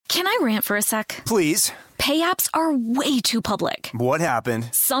Can I rant for a sec? Please. Pay apps are way too public. What happened?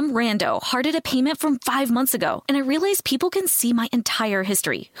 Some rando hearted a payment from 5 months ago, and I realized people can see my entire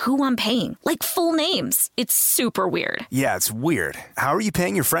history, who I'm paying, like full names. It's super weird. Yeah, it's weird. How are you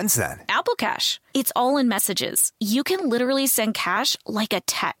paying your friends then? Apple Cash. It's all in messages. You can literally send cash like a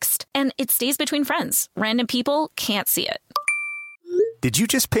text, and it stays between friends. Random people can't see it. Did you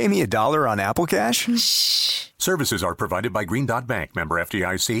just pay me $1 on Apple Cash? Shh. Services are provided by Green Dot Bank. Member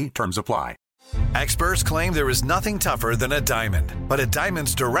FDIC. Terms apply. Experts claim there is nothing tougher than a diamond. But at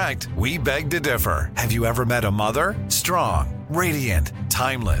Diamonds Direct, we beg to differ. Have you ever met a mother? Strong, radiant,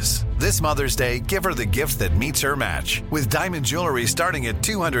 timeless. This Mother's Day, give her the gift that meets her match. With diamond jewelry starting at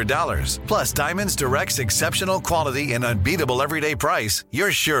 $200. Plus Diamonds Direct's exceptional quality and unbeatable everyday price,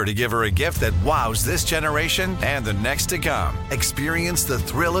 you're sure to give her a gift that wows this generation and the next to come. Experience the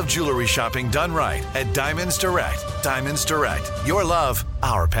thrill of jewelry shopping done right at Diamonds Direct. Diamonds Direct. Your love,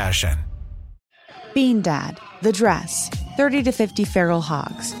 our passion. Bean Dad, The Dress, 30 to 50 Feral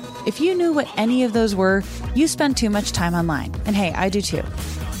Hogs. If you knew what any of those were, you spend too much time online. And hey, I do too.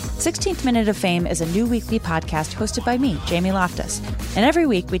 16th Minute of Fame is a new weekly podcast hosted by me, Jamie Loftus. And every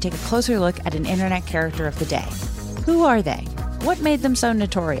week we take a closer look at an internet character of the day. Who are they? What made them so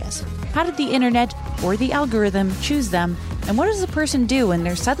notorious? How did the internet or the algorithm choose them? And what does a person do when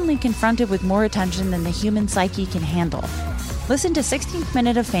they're suddenly confronted with more attention than the human psyche can handle? Listen to 16th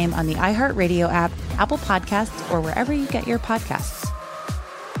Minute of Fame on the iHeartRadio app, Apple Podcasts, or wherever you get your podcasts.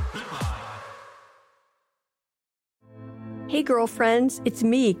 Hey girlfriends, it's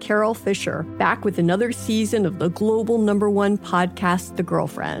me, Carol Fisher, back with another season of the global #1 podcast, The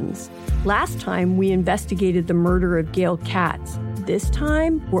Girlfriends. Last time, we investigated the murder of Gail Katz. This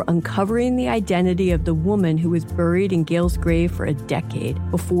time, we're uncovering the identity of the woman who was buried in Gail's grave for a decade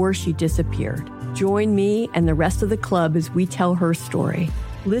before she disappeared. Join me and the rest of the club as we tell her story.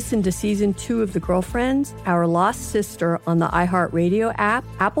 Listen to Season 2 of The Girlfriends, Our Lost Sister on the iHeartRadio app,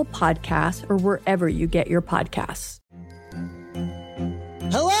 Apple Podcasts, or wherever you get your podcasts.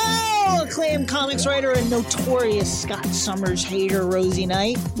 Hello, acclaimed comics writer and notorious Scott Summers hater, Rosie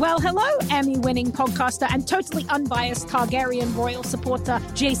Knight. Well, hello, Emmy-winning podcaster and totally unbiased Targaryen royal supporter,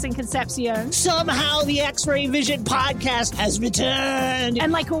 Jason Concepcion. Somehow the X-Ray Vision podcast has returned.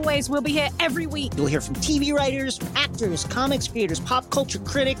 And like always, we'll be here every week. You'll hear from TV writers, actors, comics creators, pop culture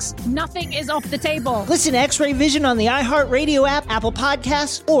critics. Nothing is off the table. Listen to X-Ray Vision on the iHeartRadio app, Apple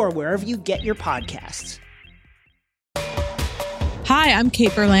Podcasts, or wherever you get your podcasts. Hi, I'm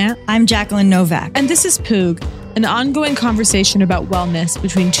Kate Berlant. I'm Jacqueline Novak. And this is Poog, an ongoing conversation about wellness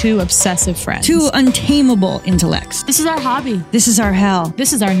between two obsessive friends. Two untamable intellects. This is our hobby. This is our hell.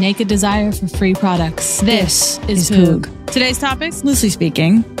 This is our naked desire for free products. This is Poog. Today's topics? Loosely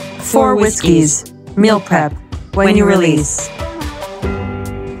speaking. 4 whiskeys. Meal prep. When you release.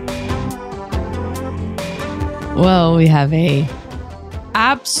 Well, we have a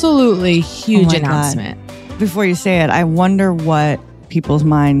absolutely huge announcement. God. Before you say it, I wonder what people's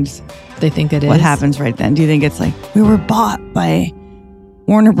minds they think it is. What happens right then? Do you think it's like, we were bought by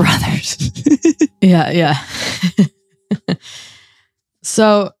Warner Brothers? Yeah.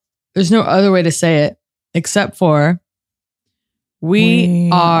 So there's no other way to say it except for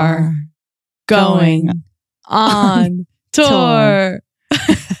we are going on tour.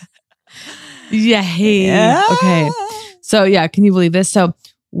 Yay. Yeah. Okay. So yeah, can you believe this? So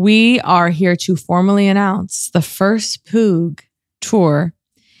we are here to formally announce the first Poog tour.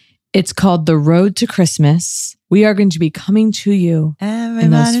 It's called The Road to Christmas. We are going to be coming to you.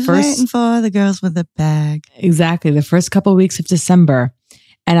 Everybody's waiting for the girls with the bag. Exactly. The first couple of weeks of December.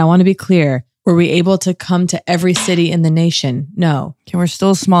 And I want to be clear. Were we able to come to every city in the nation? No. Okay, we're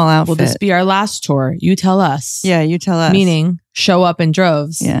still a small outfit. Will this be our last tour? You tell us. Yeah, you tell us. Meaning show up in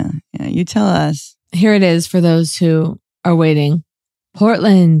droves. Yeah, you tell us. Here it is for those who are waiting.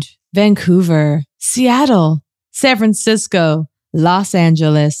 Portland, Vancouver, Seattle, San Francisco, Los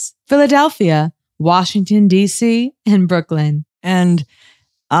Angeles, Philadelphia, Washington, D.C., and Brooklyn. And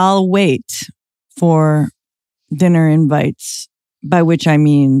I'll wait for dinner invites, by which I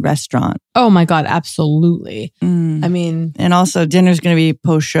mean restaurant. Oh my God, absolutely. I mean... And also dinner's going to be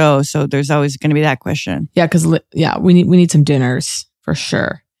post-show, so there's always going to be that question. Yeah, because we need some dinners for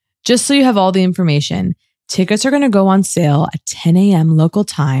sure. Just so you have all the information, tickets are going to go on sale at 10 a.m. local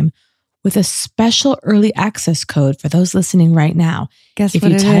time with a special early access code for those listening right now. Guess if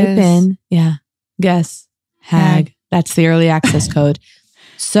what you it type is? in, guess, HAG. That's the early access code.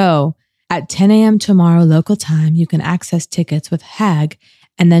 So at 10 a.m. tomorrow local time, you can access tickets with HAG,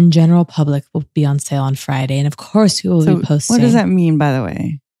 and then general public will be on sale on Friday. And of course, we will be posting. What does that mean, by the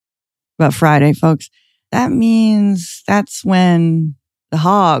way, about Friday, folks? That means that's when the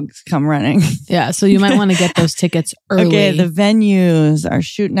hogs come running. Yeah, so you might want to get those tickets early. Okay, the venues are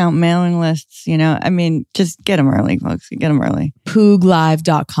shooting out mailing lists, I mean, just get them early, folks. Get them early.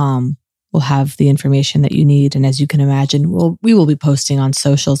 PoogLive.com will have the information that you need. And as you can imagine, we will be posting on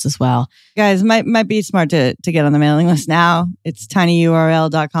socials as well. Guys, might be smart to get on the mailing list now. It's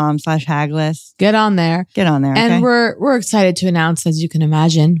tinyurl.com/haglist. Get on there. Get on there. And okay? we're excited to announce, as you can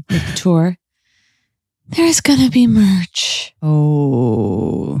imagine, with the tour, there's going to be merch.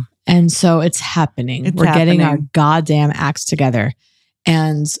 Oh. And so it's happening. We're getting our goddamn acts together.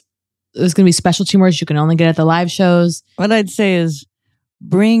 And there's going to be specialty merch you can only get at the live shows. What I'd say is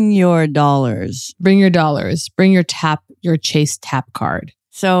bring your dollars. Bring your dollars. Bring your Chase tap card.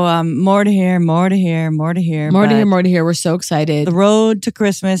 So more to hear. More to hear. We're so excited. The road to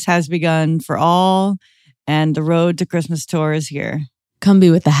Christmas has begun for all. And the road to Christmas tour is here. Come be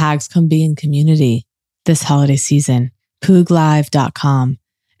with the Hags. Come be in community this holiday season. PoogLive.com.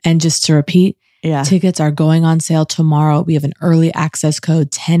 And just to repeat, tickets are going on sale tomorrow. We have an early access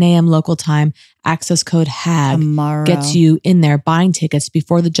code, 10 a.m. local time. Access code HAG tomorrow gets you in there buying tickets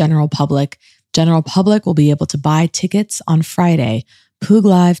before the general public. General public will be able to buy tickets on Friday.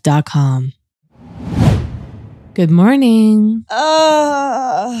 PoogLive.com. Good morning.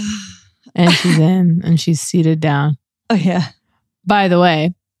 And she's in and she's seated down. Oh, yeah. By the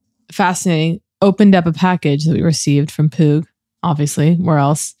way, fascinating. Opened up a package that we received from Poog. Obviously, where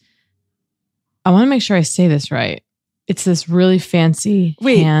else? I want to make sure I say this right. It's this really fancy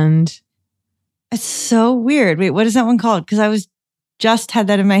hand. It's so weird. Wait, what is that one called? Because I just had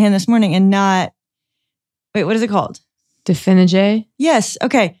that in my hand this morning and not. Wait, what is it called? Definije? Yes.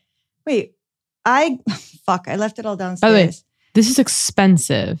 Okay. Wait, I left it all downstairs. By the way, this is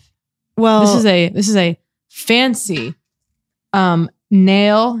expensive. Well, this is a fancy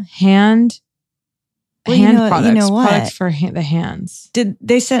nail hand. Products. You know what? Products for the hands.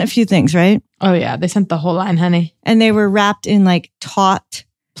 They sent a few things, right? Oh yeah, they sent the whole line, honey. And they were wrapped in like taut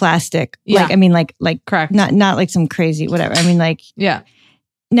plastic. Yeah. Like correct. Not like some crazy whatever. I mean, like yeah.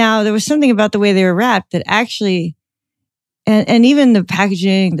 Now there was something about the way they were wrapped that actually, and even the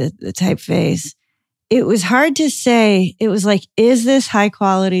packaging, the typeface, it was hard to say. It was like, is this high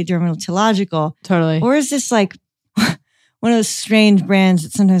quality dermatological? Totally. Or is this like one of those strange brands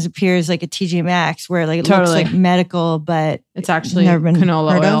that sometimes appears like a TJ Maxx where like it looks like medical, but it's actually never been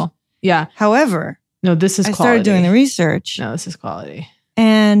canola oil. Of. Yeah. However, no, this is I quality. started doing the research. No, this is quality.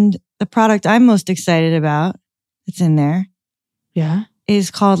 And the product I'm most excited about that's in there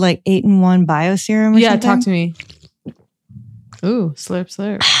is called like 8-in-1 Bioserum or something. Talk to me. Ooh,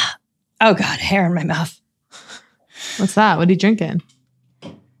 slurp. Oh God, hair in my mouth. What's that? What are you drinking?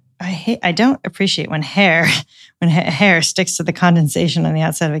 I don't appreciate when hair sticks to the condensation on the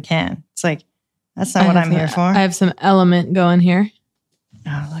outside of a can. It's like, that's not what I'm here for. I have some Element going here.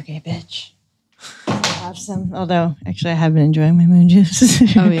 Oh, look, bitch. I have some, although actually I have been enjoying my moon juice.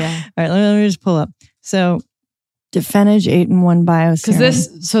 Oh yeah. All right, let me just pull up. So Definije 8-in-1 Bioserum.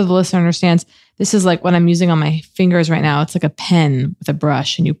 Because so the listener understands, this is like what I'm using on my fingers right now. It's like a pen with a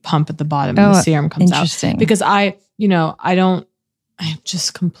brush and you pump at the bottom and the serum comes out. Because I'm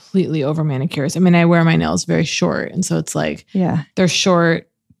just completely over manicures. I mean, I wear my nails very short. And so it's like, they're short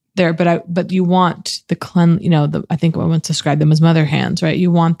there, but you want the I think I once described them as mother hands, right? You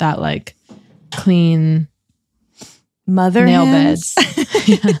want that like clean mother nail hands?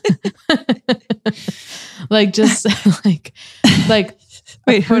 beds. Like just like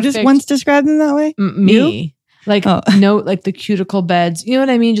wait, who just once described them that way? Me. You? Like no, like the cuticle beds. You know what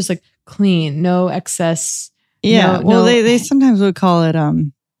I mean? Just like clean, no excess. Yeah. They sometimes would call it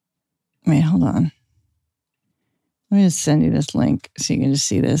wait, hold on. Let me just send you this link so you can just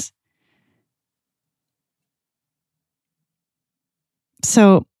see this.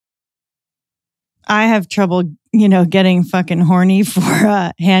 So I have trouble, getting fucking horny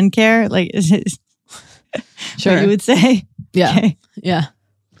for hand care. Like, is it sure what you would say? Yeah. Okay. Yeah.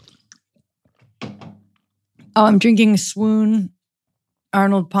 Oh, I'm drinking Swoon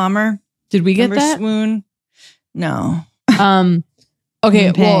Arnold Palmer. Did we get that? Swoon? No.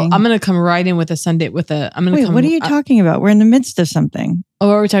 Okay, well, I'm going to come right in with a Sunday with a... Wait, what are you talking about? We're in the midst of something. Oh,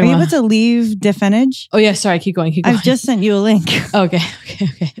 what are we talking about? Are you about to leave Definije? Oh, yeah, sorry, keep going. I've just sent you a link.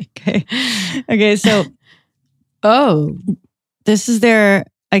 Okay, so... Oh. This is their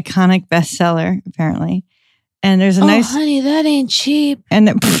iconic bestseller, apparently. And there's a nice... honey, that ain't cheap. And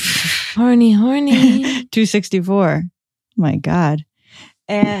horny. $264. My God.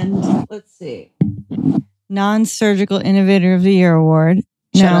 And let's see. Non-Surgical Innovator of the Year Award.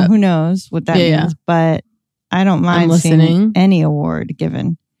 Now, who knows what that means, but I don't mind seeing any award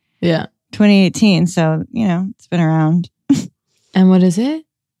given. Yeah. 2018, so, it's been around. And what is it?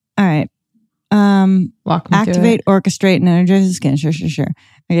 All right. Walk me activate, orchestrate, and energize the skin. Sure.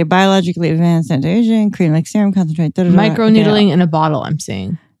 Okay, biologically advanced anti-aging, cream like serum, concentrate. Microneedling in a bottle, I'm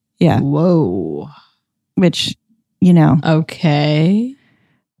seeing. Yeah. Whoa. Which, you know. Okay.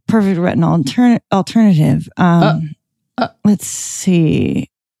 Perfect retinol alternative. Let's see.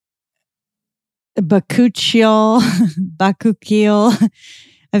 Bakuchiol.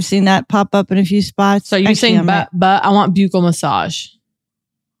 I've seen that pop up in a few spots. So you're saying, but I want buccal massage.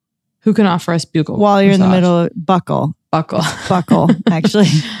 Who can offer us buccal while you're massage? In the middle of buckle, actually.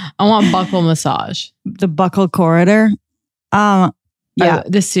 I want buccal massage. The buccal corridor. Yeah.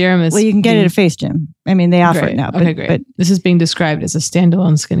 This serum is... Well, you can get it at Face Gym. I mean, they offer it now. Okay, great. But this is being described as a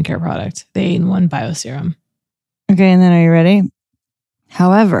standalone skincare product. The 8-in-1 Bioserum. Okay, and then are you ready?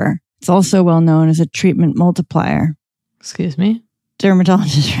 However, it's also well known as a treatment multiplier. Excuse me?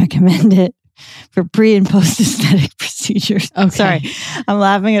 Dermatologists recommend it for pre and post aesthetic procedures. Okay. Sorry. I'm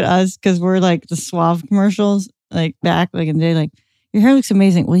laughing at us because we're like the Suave commercials, like back like in the day, like, your hair looks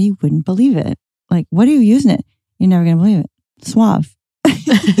amazing. Well, you wouldn't believe it. Like, what are you using it? You're never going to believe it. Suave.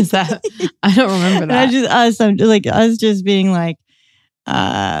 Is that? I don't remember that. I'm just like us just being like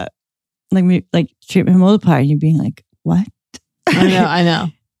treatment multiplier. You being like, what? I know.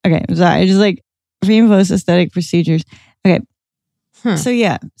 Okay, I'm sorry. Just like pre and post aesthetic procedures. Okay.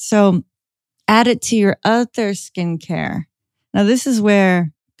 So add it to your other skincare. Now this is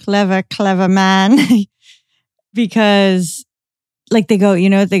where clever man, because like they go,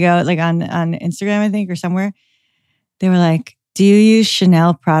 like on Instagram, I think, or somewhere. They were like, do you use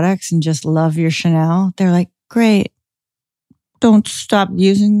Chanel products and just love your Chanel? They're like, great. Don't stop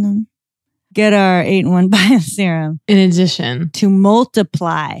using them. Get our 8-in-1 Bioserum. In addition. To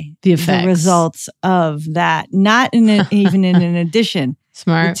multiply the effects. The results of that. Not even in an addition.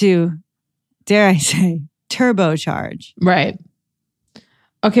 Smart. To, dare I say, turbocharge. Right.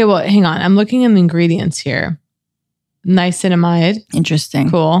 Okay, well, hang on. I'm looking in the ingredients here. Niacinamide. Interesting.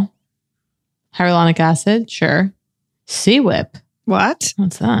 Cool. Hyaluronic acid. Sure. C-Whip. What?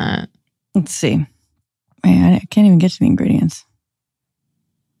 What's that? Let's see. Man, I can't even get to the ingredients.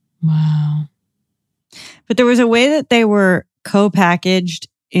 Wow. But there was a way that they were co-packaged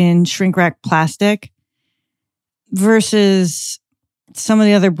in shrink wrap plastic versus some of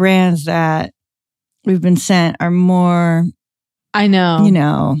the other brands that we've been sent are more... I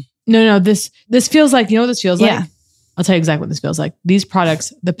know. No, this feels like, you know what this feels like? I'll tell you exactly what this feels like. These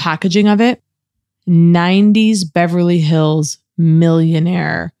products, the packaging of it, 90s Beverly Hills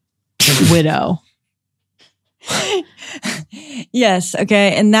millionaire widow. Yes.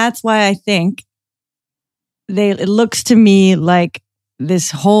 Okay. And that's why I think it looks to me like this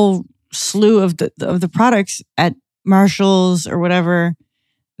whole slew of the products at Marshall's or whatever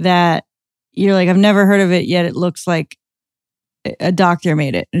that you're like, I've never heard of it yet. It looks like a doctor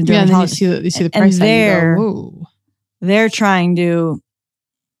made it. And then you see the price tag. And they're trying to,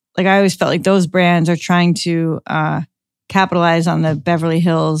 like, I always felt like those brands are trying to capitalize on the Beverly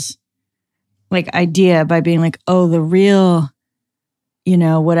Hills like idea by being like, oh, the real,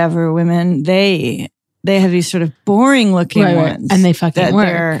 whatever women, they have these sort of boring looking ones. And they fucking that work.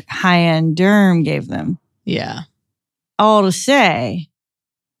 Their high-end derm gave them. Yeah. All to say.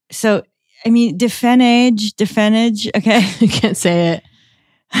 So, I mean, Defenage, okay? I can't say it.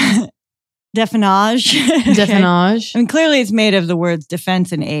 Definage. Definage. I mean, clearly it's made of the words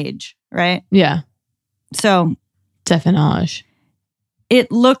defense and age, right? Yeah. So. Definage.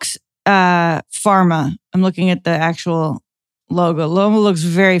 It looks pharma. I'm looking at the actual logo. Logo looks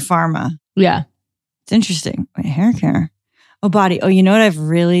very pharma. Yeah. It's interesting. Wait, hair care. Oh, body. Oh, you know what I've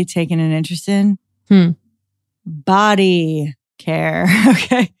really taken an interest in? Body care.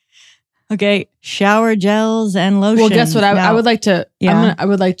 Okay. Shower gels and lotions. Well, guess what? I would like to. Yeah. I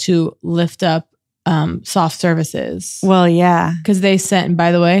would like to lift up soft services. Well, yeah, because they sent. And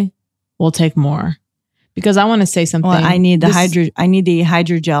by the way, we'll take more because I want to say something. Well, I need the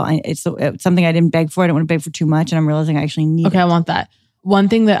hydrogel. It's something I didn't beg for. I don't want to beg for too much, and I'm realizing I actually need. Okay, I want that. One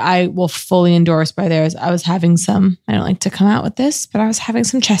thing that I will fully endorse by there is I was having some. I don't like to come out with this, but I was having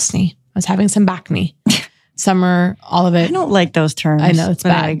some chest knee. I was having some back knee. Summer, all of it. I don't like those terms. I know it's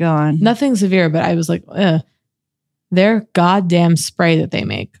bad. Anyway, go on. Nothing severe, but I was like, their goddamn spray that they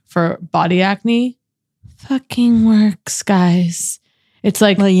make for body acne fucking works, guys. It's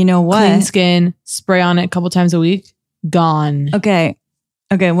like, well, you know what? Clean skin, spray on it a couple times a week, gone. Okay.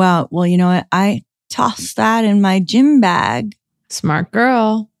 Well, you know what? I tossed that in my gym bag. Smart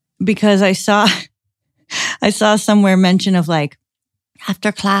girl. Because I saw somewhere mention of like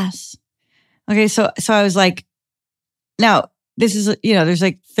after class. Okay, so I was like, now this is, there's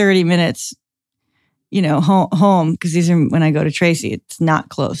like 30 minutes home, because these are when I go to Tracy. It's not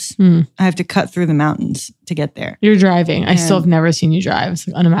close. I have to cut through the mountains to get there. You're driving. I still have never seen you drive. It's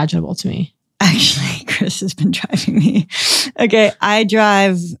like unimaginable to me. Actually, Chris has been driving me. Okay, I've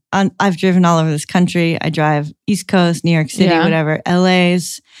driven all over this country. I drive East Coast, New York City, whatever.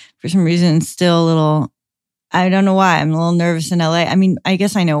 LA's, for some reason, still a little, I don't know why. I'm a little nervous in LA. I mean, I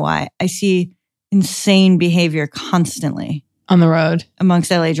guess I know why. I see insane behavior constantly. On the road.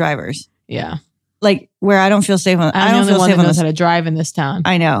 Amongst LA drivers. Yeah. Like where I don't feel safe on. I don't feel safe on. Knows how to drive in this town.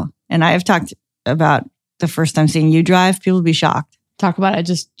 I know, and I have talked about the first time seeing you drive. People would be shocked. Talk about it.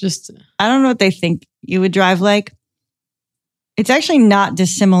 Just. I don't know what they think you would drive like. It's actually not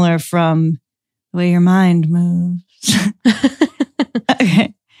dissimilar from the way your mind moves.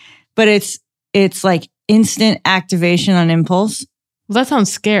 Okay, but it's like instant activation on impulse. Well, that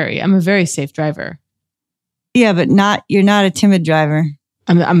sounds scary. I'm a very safe driver. Yeah, but you're not a timid driver.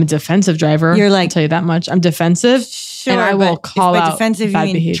 I'm a defensive driver. You're like, I'll tell you that much. I'm defensive. Sure, and I will call out. By defensive, bad you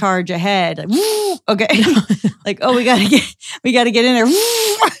mean behavior. Charge ahead. Like, woo, okay. Like, oh, we gotta get in there.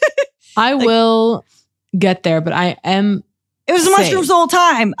 I will get there, but I am. It was the mushrooms the whole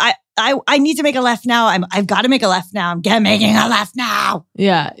time. I need to make a left now. I've got to make a left now. I'm making a left now.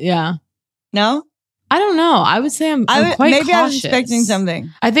 Yeah. No? I don't know. I would say I'm quite maybe cautious. I was expecting something.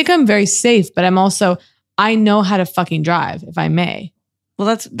 I think I'm very safe, but I know how to fucking drive, if I may.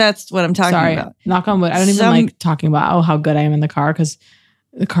 Well, that's what I'm talking about. Knock on wood. I don't even like talking about how good I am in the car because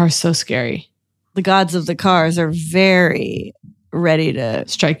the car is so scary. The gods of the cars are very ready to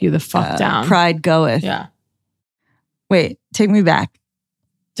strike you the fuck down. Pride goeth. Yeah. Wait, take me back.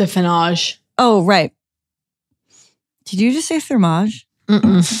 To Finage. Oh, right. Did you just say thermage?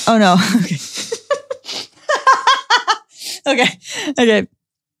 Mm-mm. Oh, no. Okay. Okay.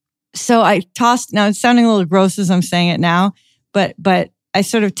 So I tossed, now it's sounding a little gross as I'm saying it now, but I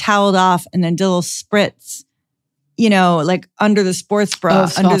sort of toweled off and then did a little spritz, like under the sports bra,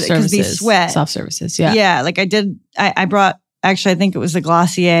 because we sweat. Soft services, yeah. Yeah, like I did, I brought, actually I think it was a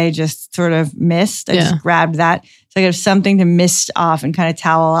Glossier just sort of mist. I just grabbed that. So I have something to mist off and kind of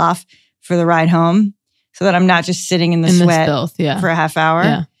towel off for the ride home so that I'm not just sitting in the sweat for a half hour.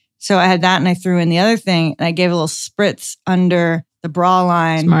 Yeah. So I had that and I threw in the other thing and I gave a little spritz under the bra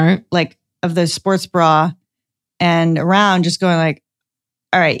line. Smart. Like of the sports bra and around just going like,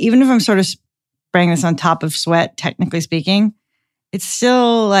 all right, even if I'm sort of spraying this on top of sweat, technically speaking, it's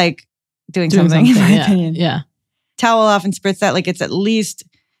still like doing something in my opinion. Yeah. Towel off and spritz that like it's at least,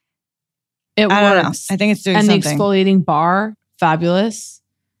 it works. I don't know. I think it's doing something. And the exfoliating bar, fabulous.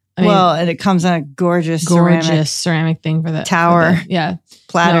 And it comes on a gorgeous ceramic thing for the tower.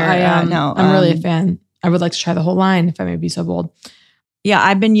 Platter. I'm really a fan. I would like to try the whole line if I may be so bold. Yeah,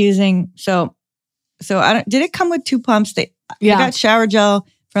 I've been using so did it come with 2 pumps? I got shower gel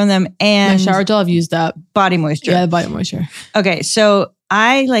from them and my shower gel I've used up. Body moisture. Yeah, the body moisture. Okay, so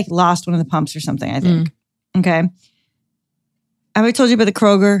I lost one of the pumps or something, I think. Okay. Have I told you about the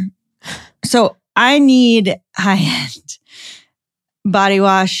Kroger? So I need high-end body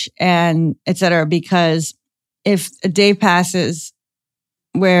wash and et cetera, because if a day passes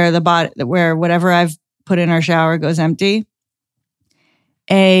where whatever I've put in our shower goes empty,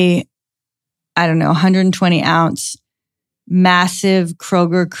 I don't know, 120 ounce massive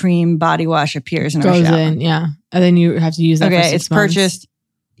Kroger cream body wash appears in our shower. And then you have to use that for 6 months. It's purchased.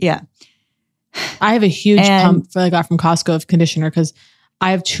 Yeah. I have a huge pump I got from Costco of conditioner because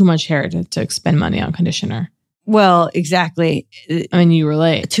I have too much hair to expend money on conditioner. Well, exactly. I mean, you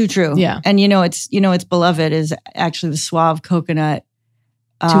relate. Too true. Yeah. And it's beloved is actually the Suave coconut.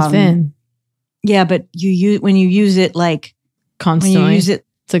 Too thin. Yeah, but when you use it like constantly, when you use it,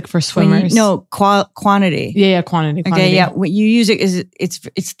 it's like for swimmers. Quantity. Yeah, quantity. Okay, yeah. What you use it is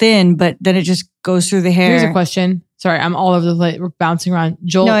it's thin, but then it just goes through the hair. Here's a question. Sorry, I'm all over the place. We're bouncing around.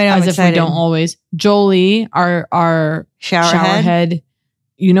 Joel, no, I know, as if we don't always. Jolie, our shower head.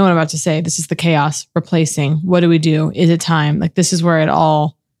 You know what I'm about to say. This is the chaos. Replacing. What do we do? Is it time? Like this is where it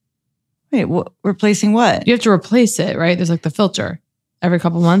all. Wait, replacing what? You have to replace it, right? There's like the filter every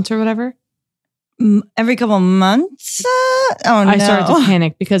couple months or whatever. Every couple months? I started to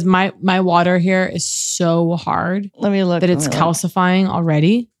panic because my water here is so hard. Let me look. That it's calcifying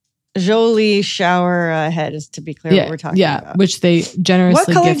already. Jolie shower head is, to be clear, what we're talking about. Yeah, which they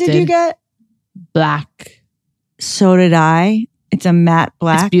generously gifted. What color did you get? Black. So did I. It's a matte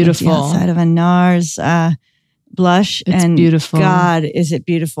black. It's beautiful. Outside of a NARS blush. It's beautiful. God, is it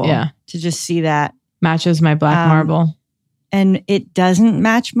beautiful. Yeah. To just see that. Matches my black marble. And it doesn't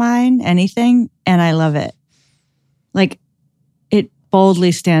match mine, anything. And I love it. Like, it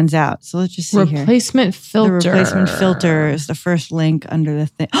boldly stands out. So let's just see Replacement filter. The replacement filter is the first link under the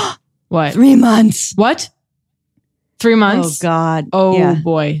thing. What? 3 months. What? 3 months? Oh, God. Oh, yeah.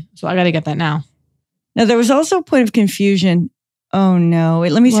 boy. So I got to get that now. Now, there was also a point of confusion. Oh, no.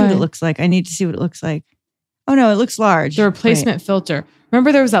 Wait, let me see what it What? looks like. I need to see what it looks like. Oh, no, it looks large. The replacement filter.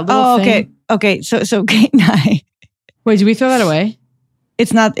 Remember there was that little thing? Okay. So Kate and I. Wait, did we throw that away?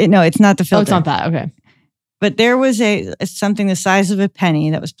 It's not the filter. Oh, it's not that. Okay. But there was something the size of a penny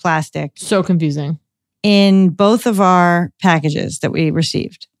that was plastic So confusing. in both of our packages that we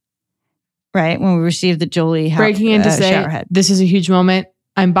received. Right? When we received the Jolie Breaking in to say, shower head. this is a huge moment.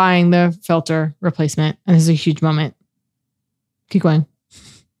 I'm buying the filter replacement, and this is a huge moment. Keep going.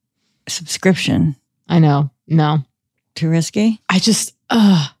 Subscription. I know. No. Too risky? I just,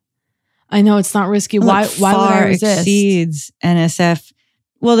 I know it's not risky. Well, Why it would I far resist? exceeds NSF.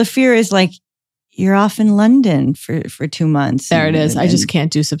 Well, the fear is like, you're off in London for 2 months. There it is. I just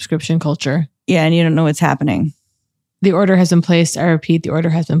can't do subscription culture. Yeah, and you don't know what's happening. The order has been placed. I repeat, the order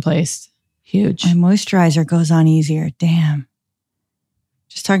has been placed. Huge. My moisturizer goes on easier. Damn.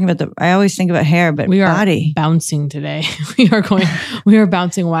 Just talking about I always think about hair, but we are body. bouncing today. we are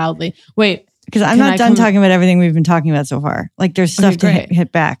bouncing wildly. Wait. Because I'm not done talking about everything we've been talking about so far. Like there's stuff to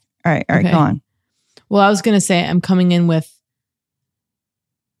hit back. All right, Okay. go on. Well, I was going to say I'm coming in with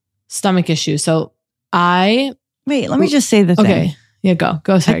stomach issues. So Wait, let me just say the thing. Okay. Yeah, go.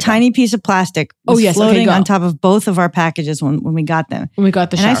 Sorry, a tiny piece of plastic was floating on top of both of our packages when we got them. When we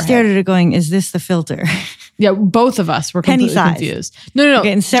got the and shower I stared head. at it going, is this the filter? Yeah, both of us were Penny completely size. confused. No.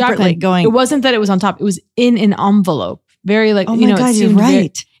 Okay, and separately Jacqueline, going. It wasn't that it was on top. It was in an envelope. Very like, Oh you my know, God, it you're seemed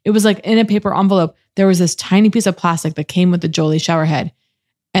right. It was like in a paper envelope. There was this tiny piece of plastic that came with the Jolie shower head.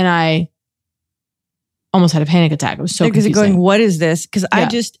 And I almost had a panic attack. It was so Because confusing. going, what is this? Because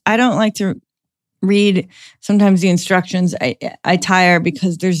I don't like to read sometimes the instructions. I tire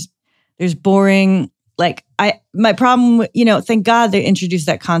because there's boring, like my problem, thank God they introduced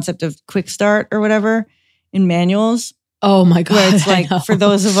that concept of quick start or whatever in manuals. Oh my God. Where it's like for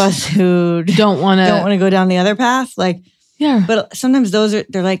those of us who don't want to go down the other path, like, yeah. But sometimes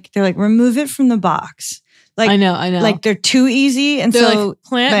they're like remove it from the box. Like I know. Like they're too easy, and they're so like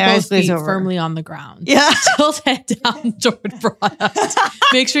plant my eyes both glaze feet over. firmly on the ground. Yeah, tilt head down toward product.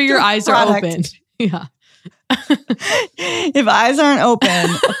 Make sure your eyes are open. Yeah. If eyes aren't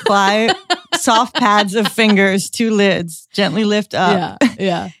open, apply soft pads of fingers to lids. Gently lift up.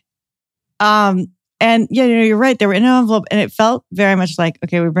 Yeah. And yeah, you're right. They were in an envelope, and it felt very much like,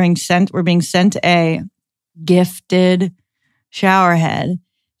 okay, we're being sent a gifted shower head,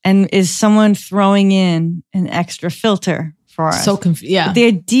 and is someone throwing in an extra filter for us? So yeah. But the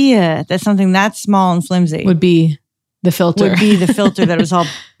idea that something that small and flimsy would be the filter that it was all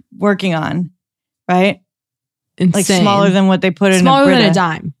working on, right? Insane. Like smaller than what they put in smaller than a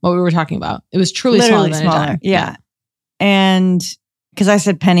dime. What we were talking about, it was truly literally smaller than a dime. Yeah. And because I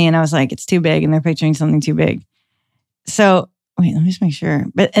said penny, and I was like, it's too big, and they're picturing something too big. So wait, let me just make sure.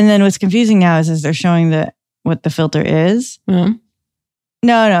 And then what's confusing now is they're showing what the filter is. Mm-hmm.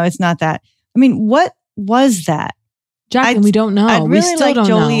 No, it's not that. I mean, what was that? Jacqueline, we don't know. I'd we really still like don't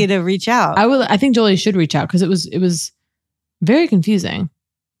Jolie know. to reach out. I think Jolie should reach out because it was very confusing.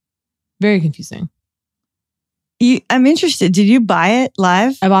 Very confusing. I'm interested. Did you buy it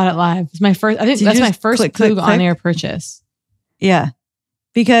live? I bought it live. It's my first. I think that's my first Poog on-air purchase. Yeah,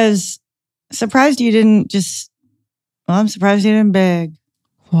 because surprised you didn't just. Well, I'm surprised you didn't beg.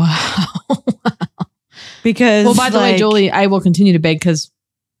 Wow. Because by the way, Jolie, I will continue to beg because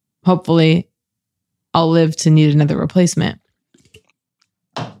hopefully I'll live to need another replacement.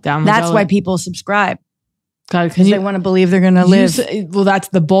 That's why people subscribe. God, they want to believe they're going to live. Well, that's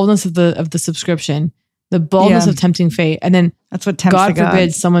the boldness of the subscription, the boldness of tempting fate, and then that's what tempts God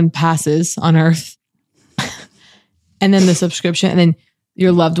forbid someone passes on Earth, and then the subscription, and then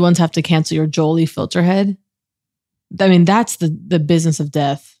your loved ones have to cancel your Jolie filter head. I mean, that's the business of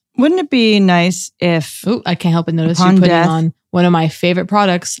death. Wouldn't it be nice if... Oh, I can't help but notice you're putting on one of my favorite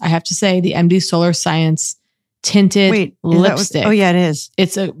products. I have to say, the MD Solar Science tinted lipstick. Yeah, it is.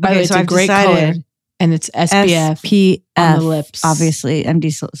 It's a great color, and it's SPF on the lips. Obviously,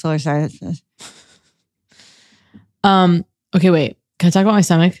 MD Solar Science. Okay, wait. Can I talk about my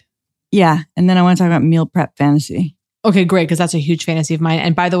stomach? Yeah, and then I want to talk about meal prep fantasy. Okay, great, because that's a huge fantasy of mine.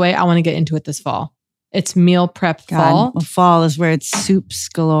 And by the way, I want to get into it this fall. It's meal prep fall. Well, fall is where it's soups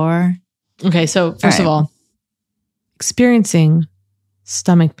galore. Okay, so first of all, experiencing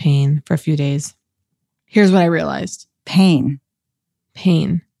stomach pain for a few days. Here's what I realized. Pain.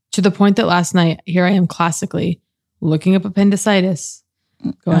 To the point that last night, here I am classically looking up appendicitis,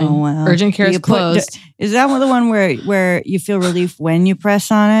 going, urgent care is closed. Is that the one where you feel relief when you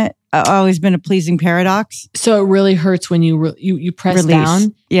press on it? always been a pleasing paradox. So it really hurts when you press Release.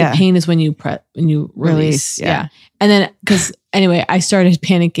 down. Yeah. The pain is when you release. Yeah. And then, because anyway, I started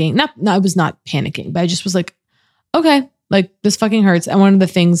panicking. I was not panicking, but I just was like, okay, like this fucking hurts. And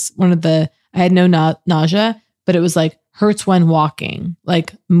I had no nausea, but it was like hurts when walking,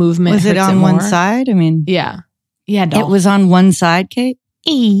 like movement. Was it on one side? I mean, yeah. Yeah. It was on one side, Kate?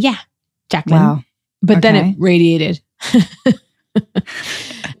 Yeah. Jacqueline. Wow. But then it radiated.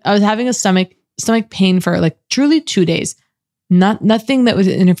 I was having a stomach pain for like truly 2 days. Nothing that was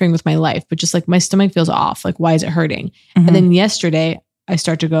interfering with my life, but just like my stomach feels off. Like, why is it hurting? Mm-hmm. And then yesterday I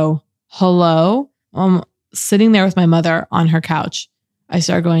start to go, hello. Sitting there with my mother on her couch. I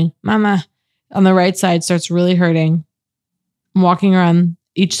start going, mama, on the right side starts really hurting. I'm walking around.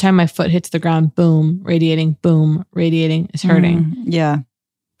 Each time my foot hits the ground, boom, radiating, it's hurting. Yeah.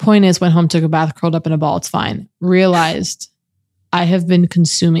 Point is, went home, took a bath, curled up in a ball. It's fine. Realized I have been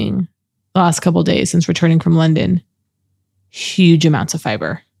consuming the last couple of days since returning from London huge amounts of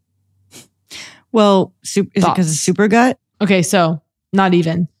fiber. Well, is it because of Supergut? Okay, so not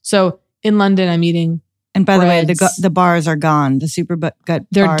even. So in London, I'm eating. And by breads. the way, the bars are gone. The Supergut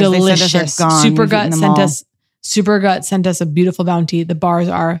they're bars, delicious. They sent us are gone. Supergut sent us a beautiful bounty. The bars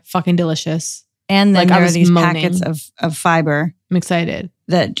are fucking delicious. And then there are these packets of fiber. I'm excited.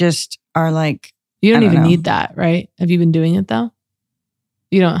 That just are like, you don't even need that, right? Have you been doing it though?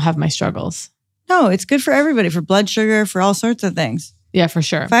 You don't have my struggles. No, it's good for everybody, for blood sugar, for all sorts of things. Yeah, for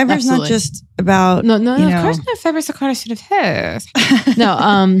sure. Fiber's not just about no. Of course not. Fiber's a cornerstone of health.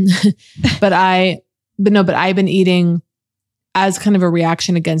 No, but I've been eating as kind of a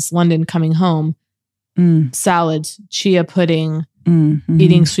reaction against London coming home. Salads, chia pudding,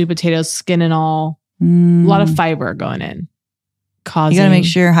 eating sweet potatoes, skin and all. A lot of fiber going in. You got to make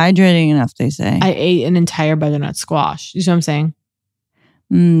sure you're hydrating enough, they say. I ate an entire butternut squash. You see what I'm saying?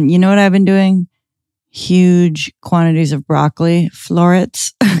 You know what I've been doing? Huge quantities of broccoli,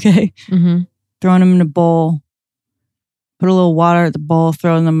 florets, okay? Mm-hmm. Throwing them in a bowl. Put a little water at the bowl,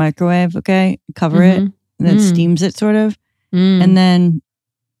 throw it in the microwave, okay? Cover it, and then steams it sort of. And then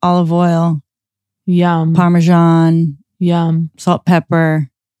olive oil. Yum. Parmesan. Yum. Salt, pepper.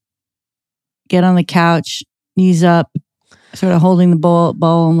 Get on the couch, knees up, sort of holding the bowl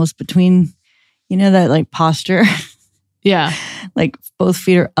almost between, that like posture. Yeah. Like both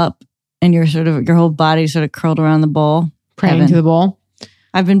feet are up and your whole body sort of curled around the bowl. Praying to the bowl.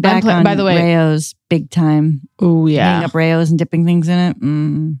 I've been back on by the way, Rayo's big time. Oh, yeah. Hanging up Rayo's and dipping things in it.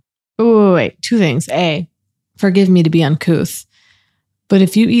 Oh, wait. Two things. A, forgive me to be uncouth, but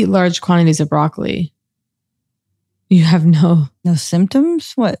if you eat large quantities of broccoli, you have no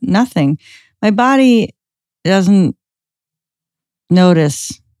symptoms? What? Nothing. My body doesn't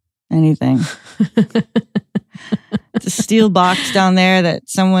notice anything. It's a steel box down there that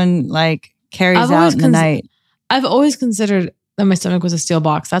someone carries out in the night. I've always considered that my stomach was a steel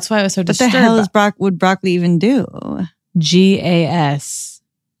box. That's why I was so disturbed. What the hell would broccoli even do? GAS.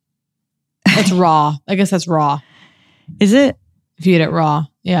 That's raw. I guess that's raw. Is it? If you eat it raw.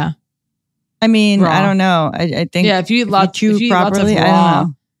 Yeah. I mean, raw. I don't know. I think if you eat lots of raw, I don't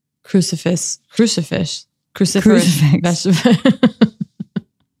know. Crucifix.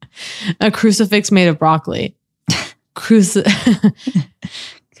 A crucifix made of broccoli. Cruciferous.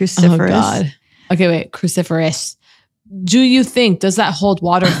 Oh God. Okay, wait. Cruciferous. Does that hold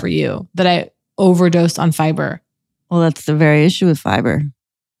water for you that I overdosed on fiber? Well, that's the very issue with fiber.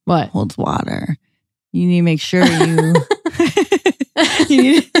 What? Holds water. You need to make sure you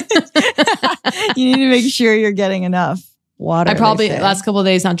need to make sure you're getting enough water. I probably last couple of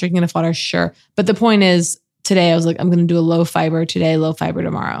days not drinking enough water, sure. But the point is today I was like, I'm going to do a low fiber today, low fiber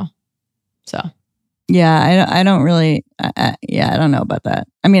tomorrow. So yeah, I don't really, I don't know about that.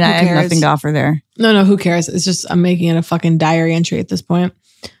 I mean, I have nothing to offer there. No, who cares? It's just, I'm making it a fucking diary entry at this point.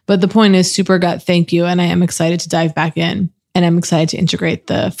 But the point is, Supergut, thank you. And I am excited to dive back in. And I'm excited to integrate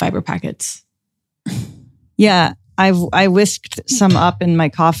the fiber packets. Yeah, I whisked some up in my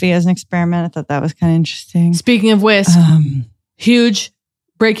coffee as an experiment. I thought that was kind of interesting. Speaking of whisk, huge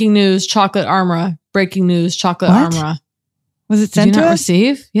breaking news, chocolate Armra. Breaking news, chocolate Armra. Was it sent to us? Did you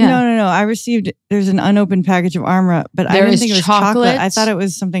not receive? Yeah. No. I received, there's an unopened package of Armra, but I didn't think it was chocolate. I thought it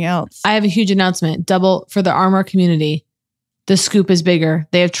was something else. I have a huge announcement. Double for the Armra community. The scoop is bigger.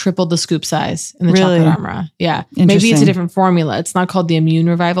 They have tripled the scoop size in the chocolate Armra. Yeah. Maybe it's a different formula. It's not called the Immune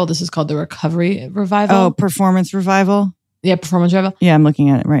Revival. This is called the Recovery Revival. Oh, Performance Revival? Yeah, Performance Revival. Yeah, I'm looking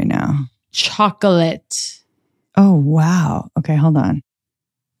at it right now. Chocolate. Oh, wow. Okay, hold on.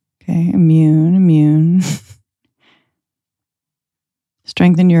 Okay, immune.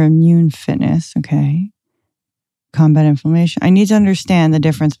 Strengthen your immune fitness. Okay. combat inflammation. I need to understand the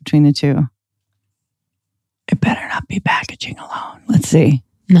difference between the two. It better not be packaging alone. Let's see.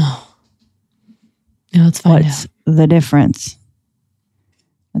 No, let's find What's the difference?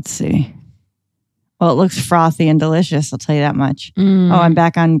 Let's see. Well, it looks frothy and delicious. I'll tell you that much. Oh, I'm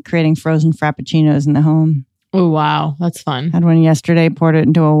back on creating frozen frappuccinos in the home. Oh, wow. That's fun. Had one yesterday, poured it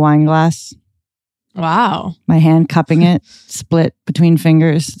into a wine glass. Wow. My hand cupping it, split between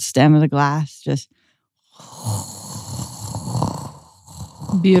fingers, stem of the glass, just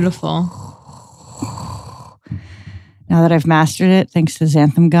beautiful. Now that I've mastered it, thanks to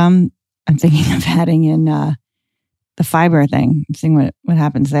xanthan gum, I'm thinking of adding in the fiber thing. I'm seeing what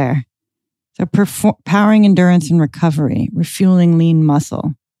happens there. So powering endurance and recovery, refueling lean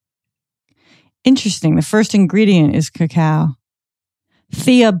muscle. Interesting. The first ingredient is cacao.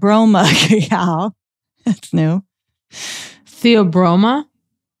 Theobroma cacao. That's new. Theobroma?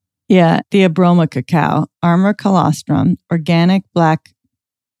 Yeah, Theobroma cacao. Armour colostrum. Organic black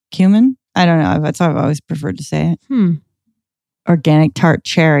cumin. I don't know. That's how I've always preferred to say it. Organic tart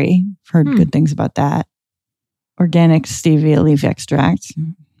cherry. I've heard good things about that. Organic stevia leaf extract.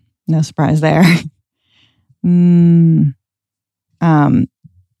 No surprise there.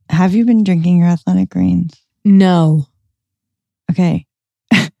 Have you been drinking your Athletic Greens? No. Okay.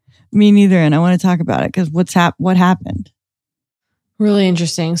 Me neither. And I want to talk about it because what happened? Really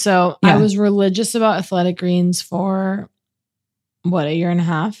interesting. So I was religious about Athletic Greens for a year and a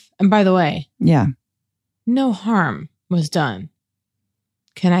half. And by the way, no harm was done.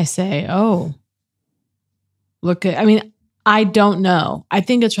 Can I say, I don't know. I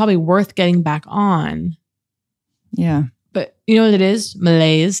think it's probably worth getting back on. Yeah. But you know what it is?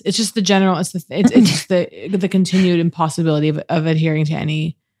 Malaise. It's just the general, it's just the continued impossibility of adhering to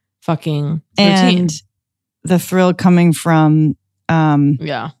any fucking routine. And the thrill coming from, you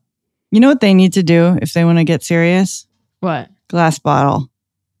know what they need to do if they want to get serious? What? Glass bottle.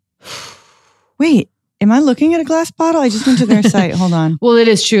 Wait, am I looking at a glass bottle? I just went to their site. Hold on. Well, it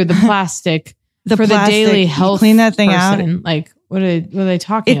is true. The plastic. The daily health. Clean that thing out. Like, what are they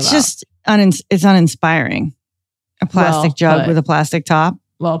talking about? It's just it's uninspiring. A plastic jug with a plastic top.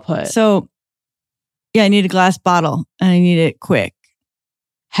 Well put. So, I need a glass bottle and I need it quick.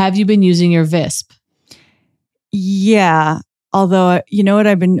 Have you been using your Visp? Yeah. Although, you know what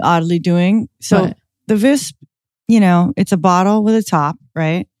I've been oddly doing? So the Visp, it's a bottle with a top,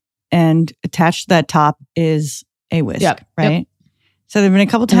 right? And attached to that top is a whisk, right? Yep. So there have been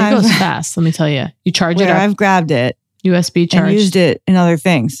a couple times. It goes fast, let me tell you. You charge it up. I've grabbed it. USB charge. And used it in other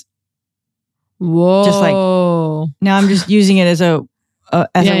things. Whoa. Just like, now I'm just using it as a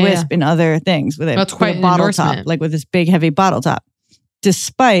wisp in other things with it. That's quite a bottle top, like with this big, heavy bottle top.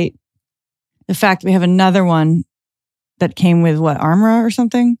 Despite the fact we have another one that came with Armour or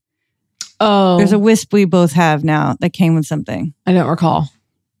something? Oh. There's a wisp we both have now that came with something. I don't recall.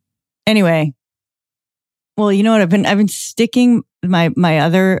 Anyway. Well, you know what? I've been sticking my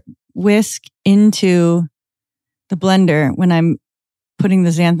other whisk into the blender when I'm putting the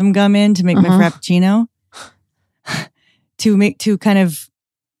xanthan gum in to make my frappuccino to kind of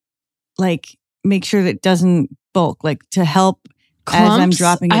like make sure that it doesn't bulk, like to help clumps? As I'm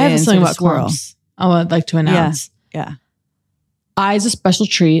dropping it in. I have something about clumps I would like to announce. Yeah. As a special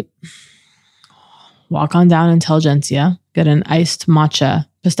treat, walk on down Intelligentsia, get an iced matcha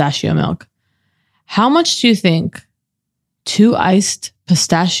pistachio milk. How much do you think 2 iced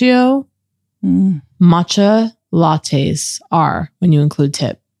pistachio matcha lattes are when you include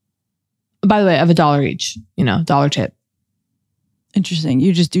tip? By the way, of $1 each, $1 tip. Interesting.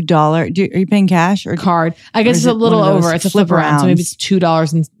 You just do dollar. Are you paying cash or card? I guess it's a little over. It's a flip around. So maybe it's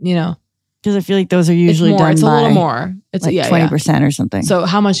 $2 and, Because I feel like those are usually done It's a by little more. It's like 20% or something. So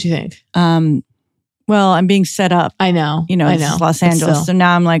how much do you think? Well, I'm being set up. I know. This is Los Angeles. So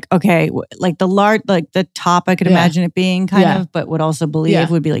now I'm like, okay, like the top I could imagine it being kind of, but would also believe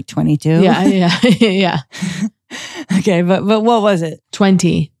would be like 22. Yeah. Okay, but what was it?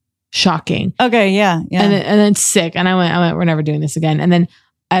 20. Shocking. Okay, yeah. And then sick. And I went, we're never doing this again. And then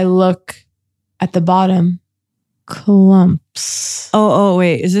I look at the bottom, clumps. Oh,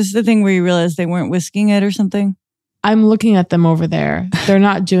 wait. Is this the thing where you realize they weren't whisking it or something? I'm looking at them over there. They're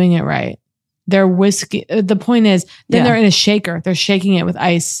not doing it right. They're whisky. The point is, then they're in a shaker. They're shaking it with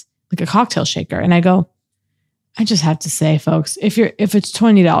ice, like a cocktail shaker. And I go, I just have to say, folks, if it's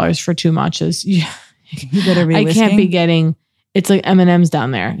 $20 for 2 matchas, you better be. I can't be getting. It's like M&Ms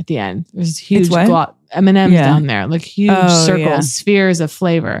down there at the end. There's huge M&Ms down there, like huge circles, spheres of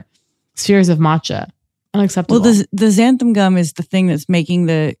flavor, spheres of matcha. Unacceptable. Well, the xanthan gum is the thing that's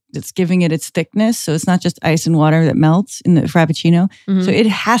that's giving it its thickness. So it's not just ice and water that melts in the frappuccino. Mm-hmm. So it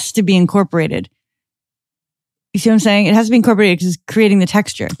has to be incorporated. You see what I'm saying? It has to be incorporated because it's creating the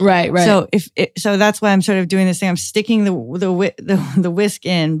texture. Right. So that's why I'm sort of doing this thing. I'm sticking the whisk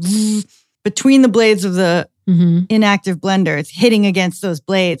in between the blades of the inactive blender. It's hitting against those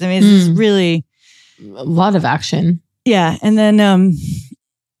blades. I mean, it's really a lot of action. Yeah, and then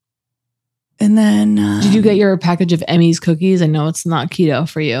did you get your package of Emmy's cookies? I know it's not keto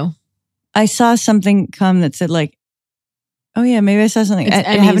for you. I saw something come that said like, oh yeah, maybe I saw something.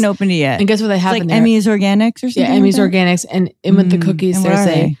 I haven't opened it yet. And guess what they have like in there? Emmy's Organics or something? Yeah, Emmy's Organics. And in with the cookies,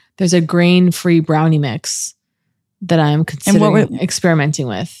 there's a grain-free brownie mix that I'm considering experimenting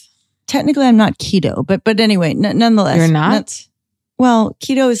with. Technically, I'm not keto, but anyway, nonetheless. You're not? Well,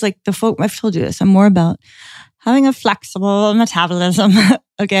 keto is like I've told you this. I'm more about having a flexible metabolism,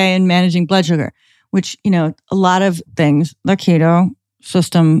 okay, and managing blood sugar, which, a lot of things, the keto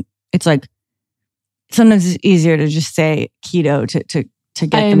system, it's like, sometimes it's easier to just say keto to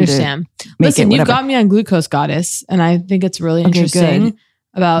get them understand. To make Listen, it you've got me on Glucose Goddess, and I think it's really interesting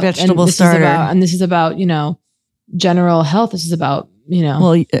about vegetable starter. This is about, general health. This is about,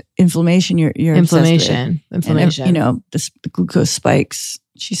 well, inflammation. You're inflammation. And, the glucose spikes,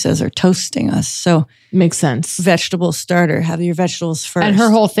 she says, are toasting us. So makes sense. Vegetable starter. Have your vegetables first. And her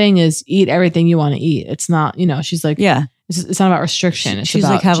whole thing is eat everything you want to eat. It's not, she's like, yeah. It's not about restriction. She's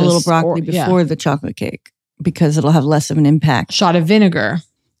like, have a little broccoli before the chocolate cake because it'll have less of an impact. Shot of vinegar.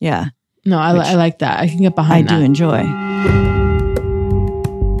 Yeah. No, I like that. I can get behind that. I do enjoy.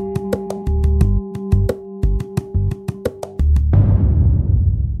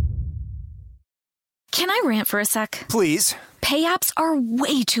 Can I rant for a sec? Please. Pay apps are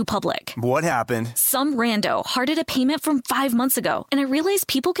way too public. What happened? Some rando hearted a payment from 5 months ago, and I realized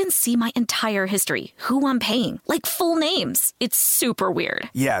people can see my entire history, who I'm paying, like full names. It's super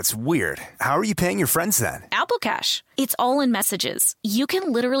weird. Yeah, it's weird. How are you paying your friends then? Apple Cash. It's all in messages. You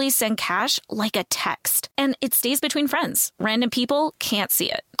can literally send cash like a text, and it stays between friends. Random people can't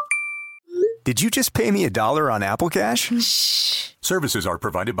see it. Did you just pay me $1 on Apple Cash? Shh. Services are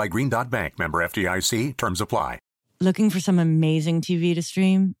provided by Green Dot Bank. Member FDIC. Terms apply. Looking for some amazing TV to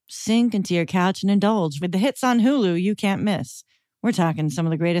stream? Sink into your couch and indulge with the hits on Hulu you can't miss. We're talking some of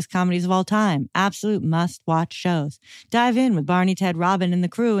the greatest comedies of all time, absolute must-watch shows. Dive in with Barney, Ted, Robin, and the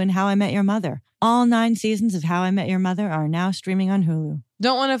crew in How I Met Your Mother. All 9 seasons of How I Met Your Mother are now streaming on Hulu.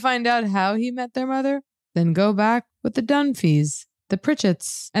 Don't want to find out how he met their mother? Then go back with the Dunphys, the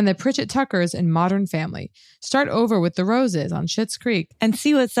Pritchetts, and the Pritchett Tuckers in Modern Family. Start over with the Roses on Schitt's Creek. And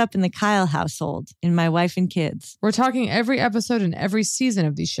see what's up in the Kyle household in My Wife and Kids. We're talking every episode and every season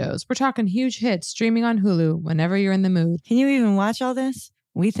of these shows. We're talking huge hits streaming on Hulu whenever you're in the mood. Can you even watch all this?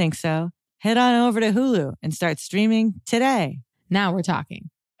 We think so. Head on over to Hulu and start streaming today. Now we're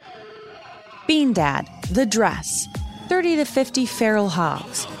talking. Bean Dad, The Dress, 30 to 50 Feral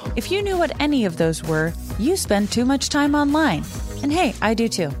Hogs. If you knew what any of those were, you spend too much time online. And hey, I do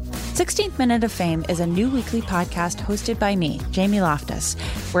too. 16th Minute of Fame is a new weekly podcast hosted by me, Jamie Loftus,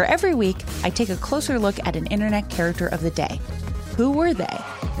 where every week I take a closer look at an internet character of the day. Who were they?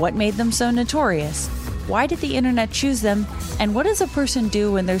 What made them so notorious? Why did the internet choose them? And what does a person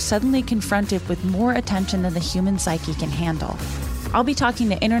do when they're suddenly confronted with more attention than the human psyche can handle? I'll be talking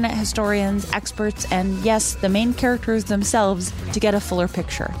to internet historians, experts, and yes, the main characters themselves to get a fuller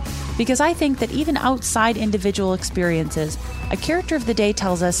picture. Because I think that even outside individual experiences, a character of the day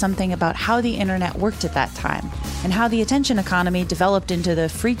tells us something about how the internet worked at that time, and how the attention economy developed into the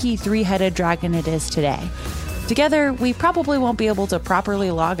freaky 3-headed dragon it is today. Together, we probably won't be able to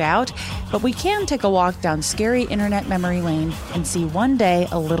properly log out, but we can take a walk down scary internet memory lane and see one day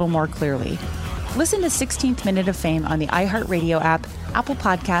a little more clearly. Listen to 16th Minute of Fame on the iHeartRadio app, Apple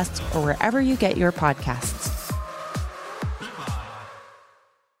Podcasts, or wherever you get your podcasts.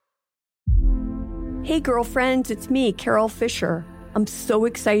 Hey girlfriends, it's me, Carol Fisher. I'm so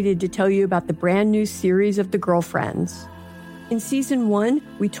excited to tell you about the brand new series of The Girlfriends. In season 1,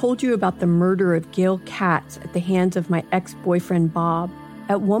 we told you about the murder of Gail Katz at the hands of my ex-boyfriend Bob.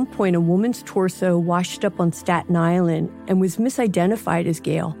 At one point, a woman's torso washed up on Staten Island and was misidentified as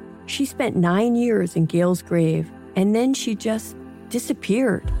Gail. She spent 9 years in Gail's grave, and then she just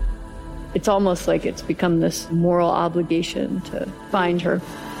disappeared. It's almost like it's become this moral obligation to find her.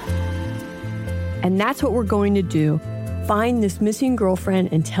 And that's what we're going to do. Find this missing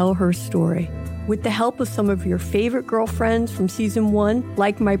girlfriend and tell her story. With the help of some of your favorite girlfriends from season 1,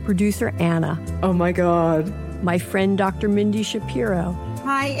 like my producer, Anna. Oh my God. My friend, Dr. Mindy Shapiro.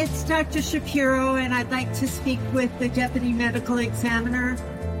 Hi, it's Dr. Shapiro, and I'd like to speak with the Deputy Medical Examiner.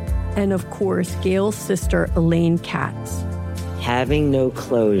 And of course, Gail's sister, Elaine Katz. Having no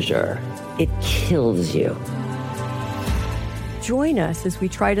closure, it kills you. Join us as we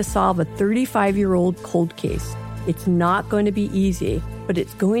try to solve a 35-year-old cold case. It's not going to be easy, but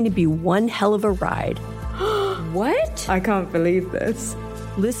it's going to be one hell of a ride. What? I can't believe this.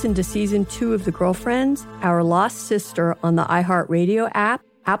 Listen to Season 2 of The Girlfriends, Our Lost Sister on the iHeartRadio app,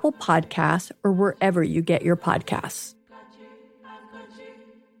 Apple Podcasts, or wherever you get your podcasts.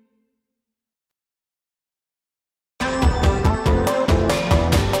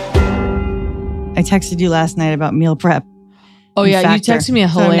 I texted you last night about meal prep. Oh yeah, Factor. you texted me a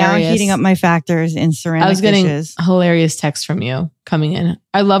hilarious. So I'm now heating up my Factors in ceramic I was getting dishes. hilarious texts from you coming in.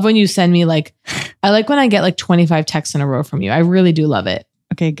 I love when you send me I like when I get 25 texts in a row from you. I really do love it.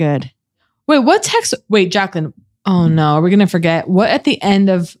 Okay, good. Wait, what text? Wait, Jacqueline. Oh no, are we gonna forget? What at the end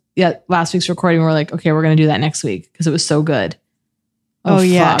of last week's recording? We're like, okay, we're gonna do that next week because it was so good. Oh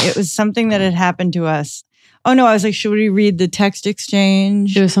yeah, fuck. it was something that had happened to us. Oh no, I was like, should we read the text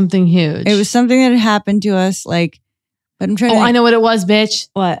exchange? It was something huge. It was something that had happened to us, but I'm trying to... I know what it was, bitch.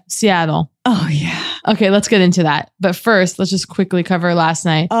 What? Seattle. Oh yeah. Okay, let's get into that. But first, let's just quickly cover last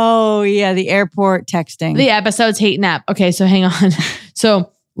night. Oh yeah, the airport texting. The episode's heating up. Okay, so hang on.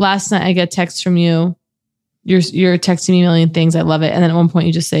 So last night I get texts from you. You're texting me a million things. I love it. And then at one point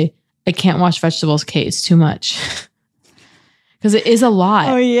you just say, I can't wash vegetables, Kate. It's too much. Because it is a lot.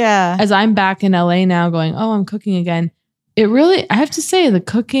 Oh, yeah. As I'm back in LA now going, I'm cooking again. It really, I have to say the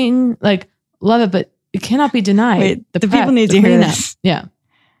cooking, love it, but it cannot be denied. Wait, the people need to hear this. Yeah.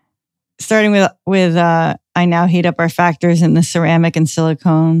 Starting with I now heat up our Factors in the ceramic and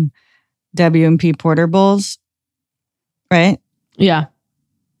silicone W&P porter bowls. Right? Yeah.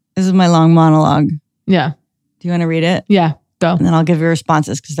 This is my long monologue. Yeah. Do you want to read it? Yeah, go. And then I'll give you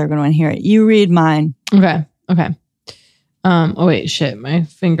responses because they're going to want to hear it. You read mine. Okay. Oh wait, shit. My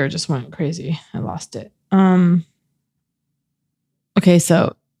finger just went crazy. I lost it. Okay,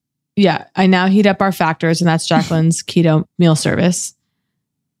 so yeah, I now heat up our Factors, and that's Jacqueline's keto meal service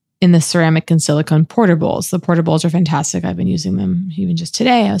in the ceramic and silicone porter bowls. The porter bowls are fantastic. I've been using them even just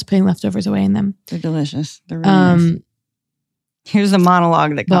today. I was putting leftovers away in them. They're delicious. They're really nice. Here's the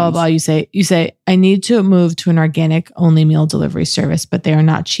monologue that comes. Blah, blah, blah. You say, I need to move to an organic only meal delivery service, but they are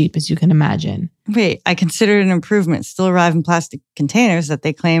not cheap as you can imagine. Wait, I consider it an improvement. Still arrive in plastic containers that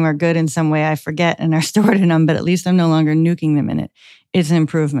they claim are good in some way I forget and are stored in them, but at least I'm no longer nuking them in it. It's an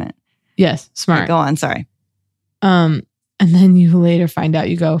improvement. Yes, smart. Right, go on, sorry. And then you later find out,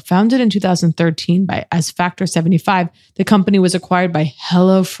 you go, founded in 2013 as Factor 75, the company was acquired by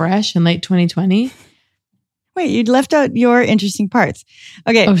HelloFresh in late 2020. Wait, you'd left out your interesting parts.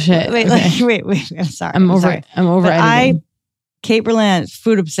 Okay. Oh shit. Wait. I'm sorry. I'm over editing. Kate Berlant is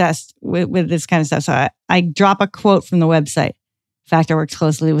food obsessed with this kind of stuff. So I drop a quote from the website. Factor works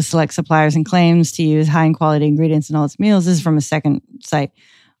closely with select suppliers and claims to use high quality ingredients in all its meals. This is from a second site.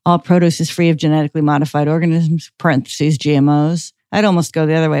 All produce is free of genetically modified organisms, parentheses, GMOs. I'd almost go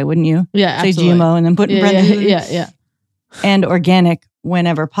the other way, wouldn't you? Yeah, say absolutely. GMO and then put in parentheses. Yeah. And organic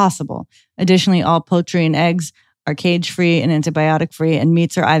whenever possible. Additionally, all poultry and eggs are cage-free and antibiotic-free, and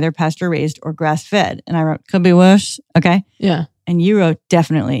meats are either pasture-raised or grass-fed. And I wrote, could be worse. Okay. Yeah. And you wrote,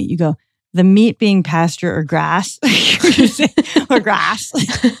 definitely. You go, the meat being pasture or grass, or grass.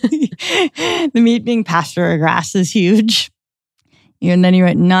 The meat being pasture or grass is huge. And then you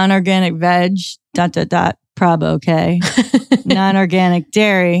write, non-organic veg, ... prob okay. Non-organic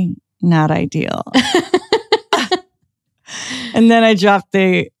dairy, not ideal. And then I dropped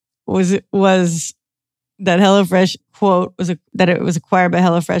was that HelloFresh quote that it was acquired by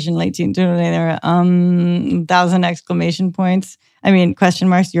HelloFresh in late 2020. There were 1,000 exclamation points. I mean, question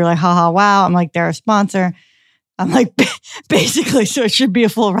marks. You're like, haha, wow. I'm like, they're a sponsor. I'm like, basically, so it should be a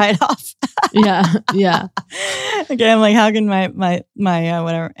full write-off. Yeah. Okay, I'm like, how can my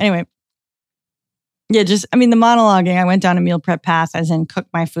whatever. Anyway. Yeah, the monologuing. I went down a meal prep path, as in cook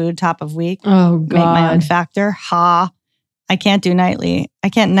my food top of week. Oh, God. Make my own Factor. I can't do nightly. I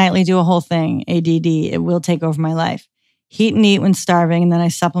can't nightly do a whole thing. ADD. It will take over my life. Heat and eat when starving, and then I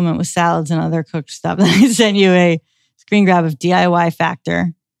supplement with salads and other cooked stuff. Then I sent you a screen grab of DIY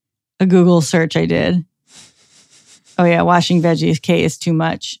Factor, a Google search I did. Oh yeah, washing veggies. Kate, is too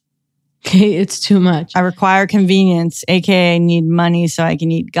much. Kate, it's too much. I require convenience, aka I need money so I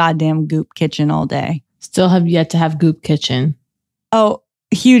can eat goddamn Goop Kitchen all day. Still have yet to have Goop Kitchen. Oh,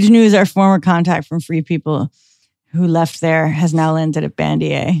 huge news. Our former contact from Free People who left there has now landed at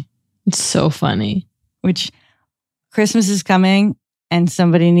Bandier. It's so funny. Which Christmas is coming and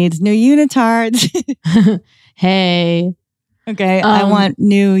somebody needs new unitards. Hey. Okay, I want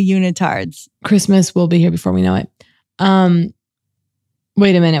new unitards. Christmas will be here before we know it.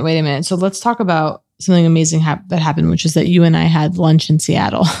 Wait a minute. So let's talk about something amazing that happened, which is that you and I had lunch in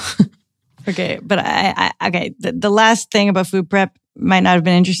Seattle. Okay, but the last thing about food prep might not have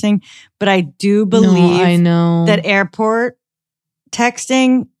been interesting, but I do believe I know that airport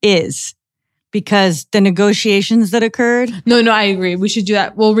texting is because the negotiations that occurred. No, I agree. We should do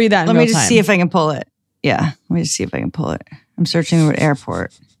that. We'll read that in Let real me just time. see if I can pull it. Yeah, let me just see if I can pull it. I'm searching the word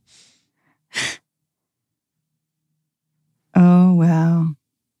airport. Oh, wow.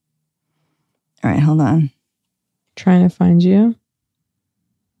 All right, hold on. Trying to find you.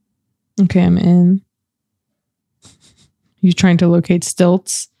 Okay, I'm in. You trying to locate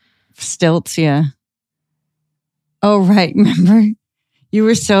stilts? Stilts, yeah. Oh, right. Remember? You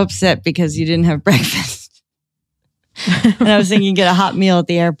were so upset because you didn't have breakfast. And I was thinking get a hot meal at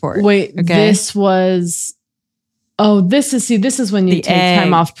the airport. Wait, this was... Oh, this is when you take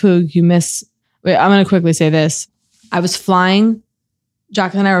time off Poog. You miss... Wait, I'm going to quickly say this. I was flying.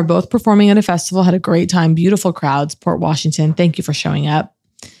 Jacqueline and I were both performing at a festival, had a great time, beautiful crowds, Port Washington. Thank you for showing up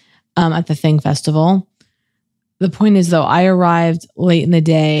at the Thing Festival. The point is, though, I arrived late in the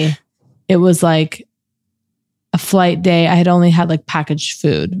day. It was like a flight day. I had only had like packaged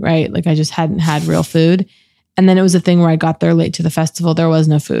food, right? Like I just hadn't had real food. And then it was a thing where I got there late to the festival. There was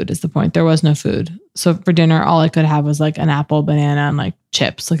no food is the point. There was no food. So for dinner, all I could have was like an apple, banana, and like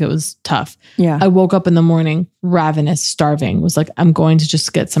chips. Like it was tough. Yeah. I woke up in the morning, ravenous, starving, was like, I'm going to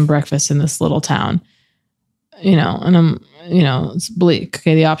just get some breakfast in this little town, and I'm, it's bleak.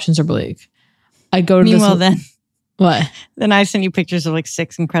 Okay. The options are bleak. I go to Meanwhile, then. What? Then I sent you pictures of like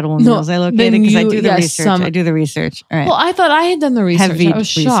 6 incredible meals I located because I do the research. I do the research. All right. Well, I thought I had done the research. Heavy I was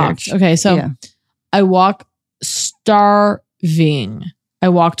shocked. research. Okay. So I walk starving. I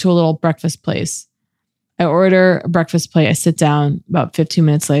walk to a little breakfast place. I order a breakfast plate. I sit down. About 15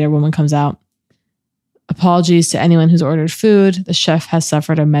 minutes later, a woman comes out. Apologies to anyone who's ordered food. The chef has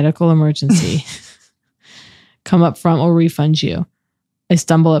suffered a medical emergency. Come up front. We'll refund you. I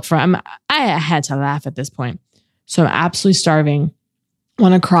stumble up front. I had to laugh at this point. So I'm absolutely starving.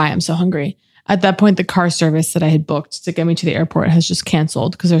 Want to cry. I'm so hungry. At that point, the car service that I had booked to get me to the airport has just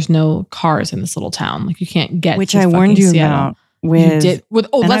canceled because there's no cars in this little town. Like you can't get. Which I warned you about.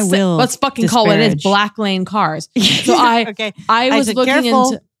 Let's fucking call it. It is Black Lane cars. So I was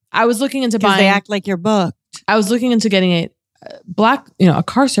looking into buying. They act like you're booked. I was looking into getting a a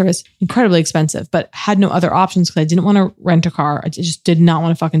car service, incredibly expensive, but had no other options because I didn't want to rent a car. I just did not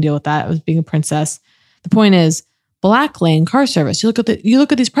want to fucking deal with that. I was being a princess. The point is, Black Lane car service. You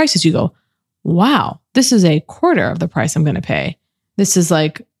look at these prices. You go, wow, this is a quarter of the price I'm going to pay. This is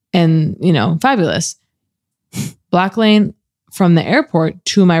like, fabulous. Black Lane from the airport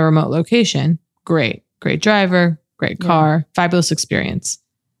to my remote location. Great driver, great car, fabulous experience.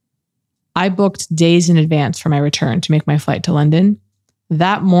 I booked days in advance for my return to make my flight to London.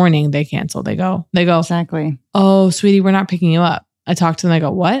 That morning they canceled. They go, exactly. Oh, sweetie, we're not picking you up. I talked to them. I go,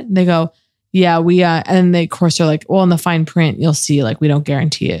 what? They go, yeah, we, and they, of course, they're like, well, in the fine print, you'll see, like, we don't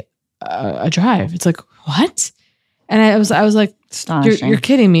guarantee it a drive. It's like, what? And I was like, you're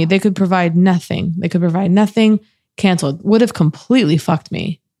kidding me. They could provide nothing. Canceled. Would have completely fucked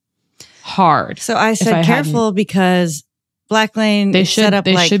me hard. So I said, careful because Black Lane they should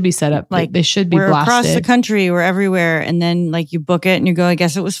be set up. Like they should be we're blasted. Across the country, we're everywhere. And then like you book it and you go, I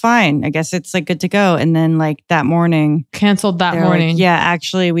guess it was fine. I guess it's like good to go. And then like that morning. Canceled that morning. Like, yeah,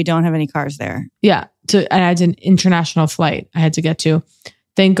 actually we don't have any cars there. Yeah. And I had an international flight I had to get to.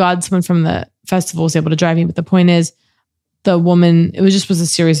 Thank God someone from the festival was able to drive me. But the point is, the woman, it was a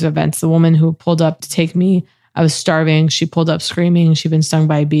series of events. The woman who pulled up to take me, I was starving. She pulled up screaming. She'd been stung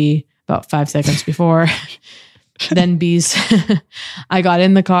by a bee about 5 seconds before. Then bees. I got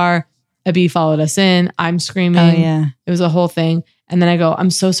in the car. A bee followed us in. I'm screaming. Oh, yeah. It was a whole thing. And then I go, I'm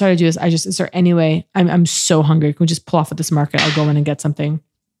so sorry to do this. Is there any way? I'm so hungry. Can we just pull off at this market? I'll go in and get something.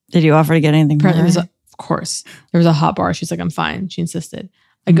 Did you offer to get anything? Of course. There was a hot bar. She's like, I'm fine. She insisted.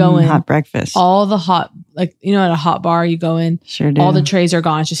 I go in. Hot breakfast. All the hot, like, at a hot bar, you go in. Sure do. All the trays are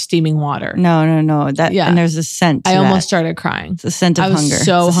gone. It's just steaming water. No. And there's a scent to I almost started crying. It's a scent of hunger. I was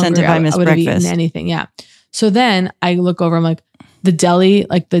so hungry. I would have eaten anything. Yeah. So then I look over. I'm like, the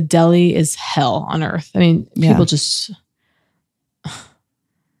deli is hell on earth. I mean, people just,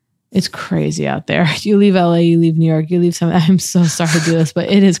 it's crazy out there. You leave LA, you leave New York, you leave I'm so sorry to do this, but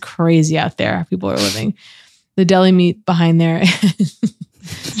it is crazy out there. People are living. The deli meat behind there.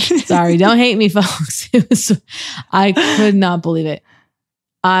 Sorry, don't hate me, folks. I could not believe it.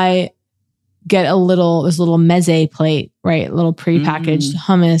 I get this little meze plate, right? A little prepackaged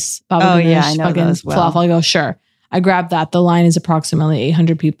hummus, baba ganoush, I know those well. falafel. I go, sure. I grab that. The line is approximately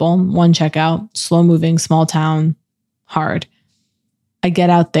 800 people. One checkout, slow moving, small town, hard. I get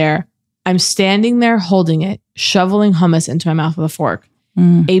out there. I'm standing there holding it, shoveling hummus into my mouth with a fork.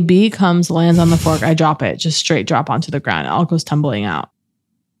 A bee comes, lands on the fork. I drop it, just straight drop onto the ground. It all goes tumbling out.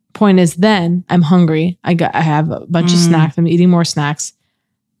 Point is, then I'm hungry. I have a bunch of snacks. I'm eating more snacks.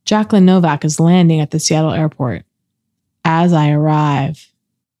 Jacqueline Novak is landing at the Seattle airport. As I arrive,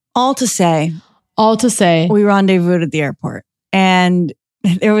 all to say, we rendezvoused at the airport, and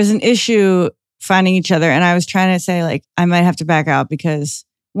there was an issue finding each other. And I was trying to say, like, I might have to back out because,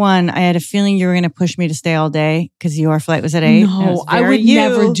 one, I had a feeling you were going to push me to stay all day because your flight was at 8. No, I would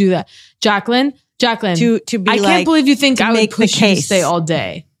never do that. Jacqueline, to be I can't believe you think I would push you to stay all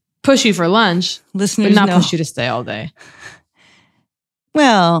day. Push you for lunch, listeners, but not push you to stay all day.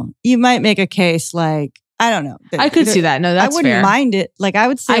 Well, you might make a case like, I don't know. I could see that. No, that's I wouldn't fair. mind it. Like, I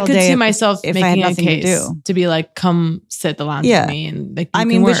would stay all day. I could see myself if I making had a case to be like, come sit at the lounge with me. And like,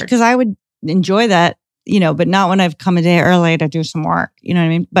 because I would enjoy that, but not when I've come a day early to do some work. You know what I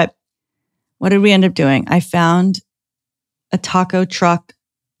mean? But what did we end up doing? I found a taco truck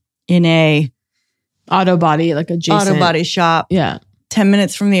in a auto body, like adjacent auto body shop. Yeah. 10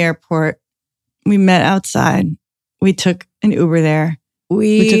 minutes from the airport. We met outside. We took an Uber there.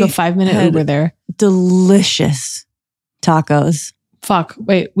 We took a 5-minute Uber there. Delicious tacos. Fuck.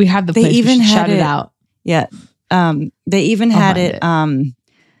 Wait, we have the place. They even had shout it out. Yeah. They even had it.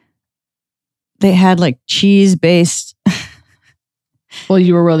 They had like cheese-based. Well,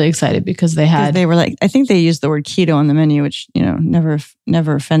 you were really excited because they were like, I think they used the word keto on the menu, which,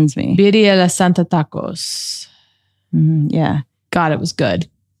 never offends me. Birria La Santa Tacos. Yeah. God, it was good.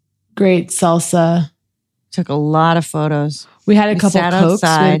 Great salsa. Took a lot of photos. We had a couple Cokes.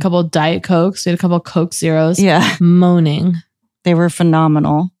 Outside. We had a couple Diet Cokes. We had a couple Coke Zeros. Yeah. Moaning. They were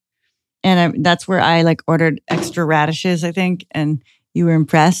phenomenal. And that's where I like ordered extra radishes, I think. And you were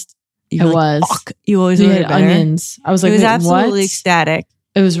impressed. You was. You always ordered onions. I was like, it was absolutely ecstatic.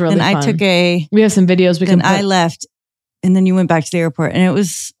 It was really fun. And I took we have some videos I left. And then you went back to the airport. And it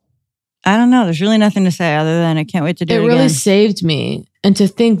was, I don't know. There's really nothing to say other than I can't wait to do it again. It really saved me. And to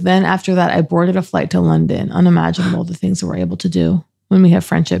think then after that, I boarded a flight to London. Unimaginable the things that we're able to do when we have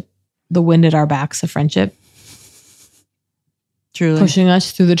friendship. The wind at our backs of friendship. Truly. Pushing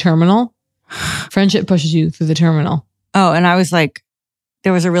us through the terminal. Friendship pushes you through the terminal. Oh, and I was like,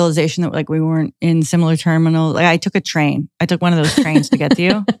 there was a realization that like we weren't in similar terminal. Like I took a train. I took one of those trains to get to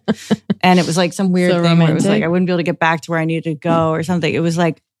you. And it was like some weird thing where it was like I wouldn't be able to get back to where I needed to go or something. It was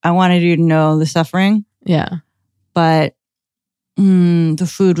like I wanted you to know the suffering. Yeah. But the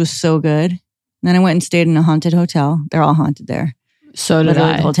food was so good. And then I went and stayed in a haunted hotel. They're all haunted there. So did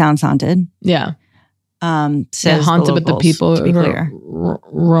I. The whole town's haunted. Yeah. Says haunted, but the people who are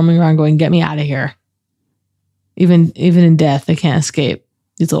roaming around going, get me out of here. Even in death, they can't escape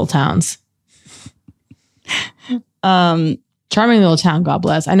these little towns. Charming little town, God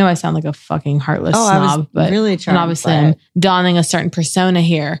bless. I know I sound like a fucking heartless snob, but really charmed, and obviously I'm donning a certain persona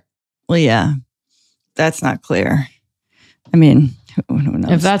here. Well, yeah. That's not clear. I mean, who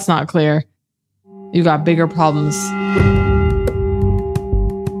knows? If that's not clear, you got bigger problems.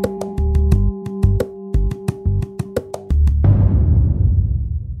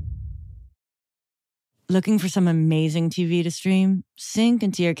 Looking for some amazing TV to stream? Sink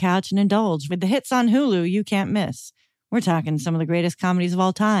into your couch and indulge with the hits on Hulu you can't miss. We're talking some of the greatest comedies of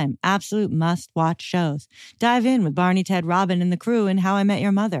all time, absolute must-watch shows. Dive in with Barney, Ted, Robin, and the crew in How I Met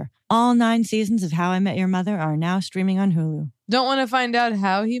Your Mother. All 9 seasons of How I Met Your Mother are now streaming on Hulu. Don't want to find out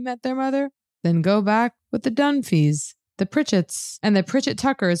how he met their mother? Then go back with the Dunphys, the Pritchetts, and the Pritchett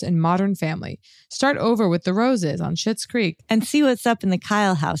Tuckers in Modern Family. Start over with the Roses on Schitt's Creek. And see what's up in the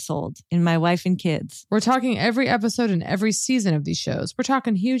Kyle household in My Wife and Kids. We're talking every episode and every season of these shows. We're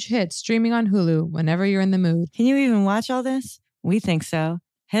talking huge hits streaming on Hulu whenever you're in the mood. Can you even watch all this? We think so.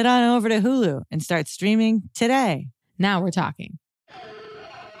 Head on over to Hulu and start streaming today. Now we're talking.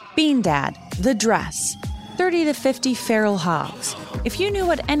 Bean Dad, The Dress, 30 to 50 Feral Hogs. If you knew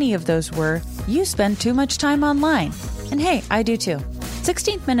what any of those were, you spend too much time online. And hey, I do too.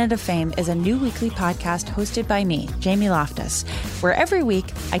 16th Minute of Fame is a new weekly podcast hosted by me, Jamie Loftus, where every week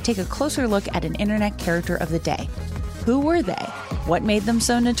I take a closer look at an internet character of the day. Who were they? What made them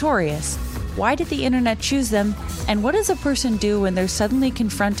so notorious? Why did the internet choose them? And what does a person do when they're suddenly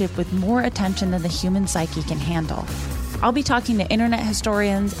confronted with more attention than the human psyche can handle? I'll be talking to internet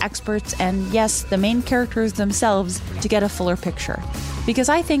historians, experts, and yes, the main characters themselves to get a fuller picture. Because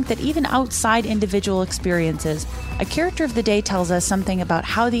I think that even outside individual experiences, a character of the day tells us something about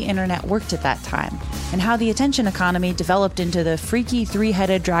how the internet worked at that time, and how the attention economy developed into the freaky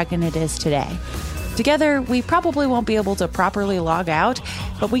 3-headed dragon it is today. Together, we probably won't be able to properly log out,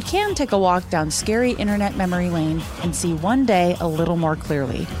 but we can take a walk down scary internet memory lane and see one day a little more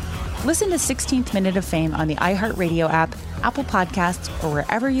clearly. Listen to 16th Minute of Fame on the iHeartRadio app, Apple Podcasts, or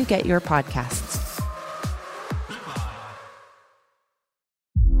wherever you get your podcasts.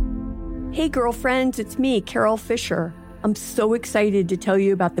 Hey girlfriends, it's me, Carol Fisher. I'm so excited to tell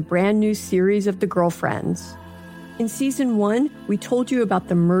you about the brand new series of The Girlfriends. In season 1, we told you about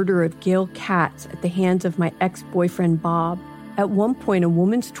the murder of Gail Katz at the hands of my ex-boyfriend Bob. At one point, a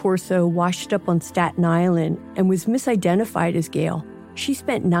woman's torso washed up on Staten Island and was misidentified as Gail. She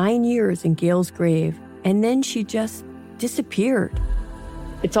spent 9 years in Gail's grave, and then she just disappeared.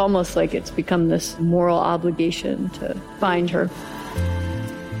 It's almost like it's become this moral obligation to find her.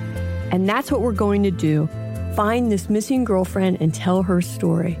 And that's what we're going to do. Find this missing girlfriend and tell her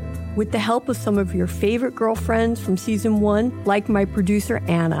story. With the help of some of your favorite girlfriends from season 1, like my producer,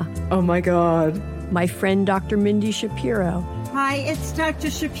 Anna. Oh my God. My friend, Dr. Mindy Shapiro. Hi, it's Dr.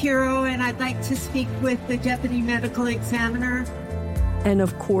 Shapiro, and I'd like to speak with the deputy medical examiner. And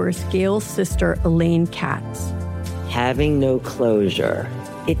of course, Gail's sister, Elaine Katz. Having no closure,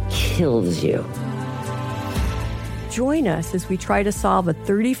 it kills you. Join us as we try to solve a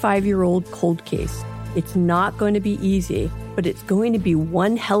 35-year-old cold case. It's not going to be easy, but it's going to be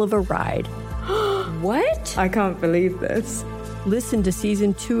one hell of a ride. What? I can't believe this. Listen to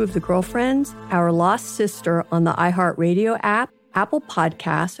season 2 of The Girlfriends, Our Lost Sister on the iHeartRadio app, Apple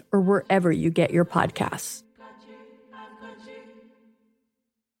Podcasts, or wherever you get your podcasts.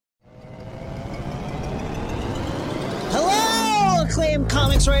 Hello, acclaimed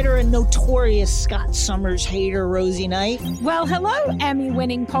comics writer and notorious Scott Summers hater, Rosie Knight. Well, hello,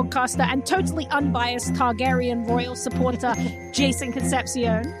 Emmy-winning podcaster and totally unbiased Targaryen royal supporter, Jason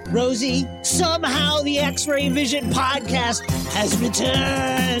Concepcion. Rosie, somehow the X-Ray Vision podcast has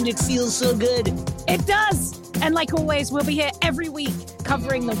returned. It feels so good. It does. And like always, we'll be here every week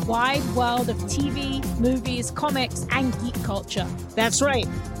covering the wide world of TV, movies, comics, and geek culture. That's right.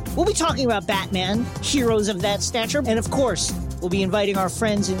 We'll be talking about Batman, heroes of that stature, and of course, we'll be inviting our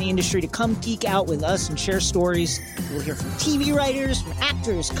friends in the industry to come geek out with us and share stories. We'll hear from TV writers, from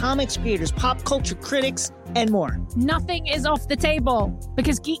actors, comics creators, pop culture critics, and more. Nothing is off the table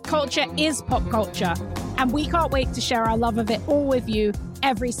because geek culture is pop culture, and we can't wait to share our love of it all with you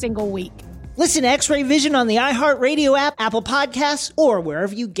every single week. Listen to X-Ray Vision on the iHeartRadio app, Apple Podcasts, or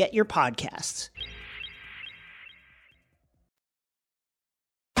wherever you get your podcasts.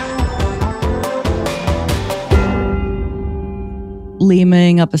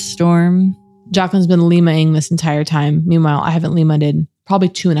 Limaing up a storm. Jacqueline's been limaing this entire time. Meanwhile, I haven't limaed in probably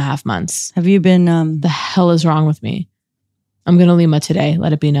 2.5 months. Have you been... The hell is wrong with me? I'm going to lima today.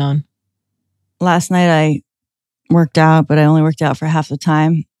 Let it be known. Last night I worked out, but I only worked out for half the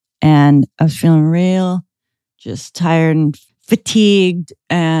time. And I was feeling real, just tired and fatigued.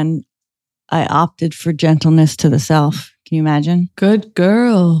 And I opted for gentleness to the self. Can you imagine? Good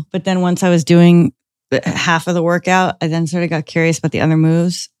girl. But then once I was doing half of the workout, I then sort of got curious about the other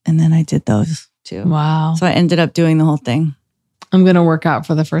moves. And then I did those too. Wow. So I ended up doing the whole thing. I'm going to work out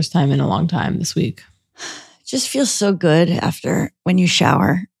for the first time in a long time this week. It just feels so good after when you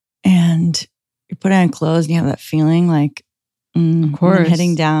shower and you put on clothes and you have that feeling like, of course,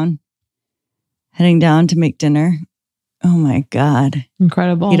 heading down to make dinner. Oh my God.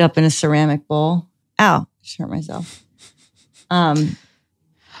 Incredible. Heat up in a ceramic bowl. Ow, just hurt myself.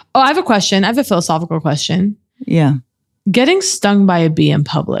 Oh, I have a question. I have a philosophical question. Yeah. Getting stung by a bee in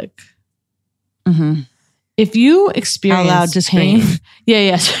public. Mm-hmm. If you experience How loud to pain, scream?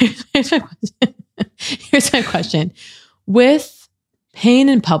 Yeah. Here's my question. With pain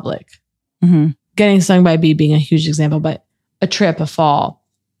in public, mm-hmm. getting stung by a bee being a huge example, but a trip, a fall,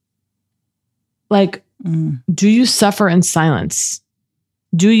 like, do you suffer in silence?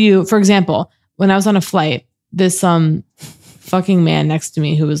 Do you, for example, when I was on a flight, this fucking man next to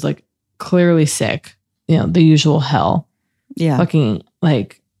me who was like clearly sick, the usual hell. Yeah. Fucking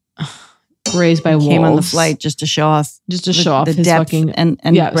like raised by wolves. Came on the flight just to show off his depth fucking and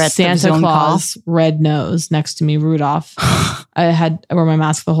breadth Santa of his own Claus, cough. red nose next to me, Rudolph. I wore my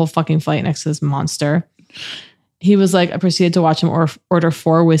mask the whole fucking flight next to this monster. He was like, I proceeded to watch him order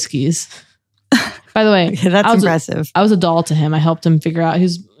 4 whiskeys. By the way, that's impressive. I was a doll to him. I helped him figure out. He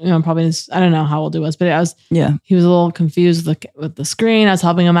was, probably I don't know how old he was, but he was a little confused with the screen. I was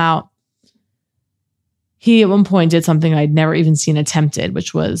helping him out. He at one point did something I'd never even seen attempted,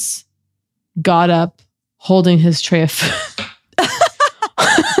 which was got up holding his tray of food.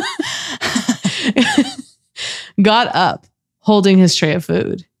 Got up holding his tray of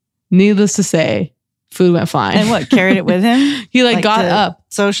food. Needless to say, food went fine. And what, carried it with him? He got up.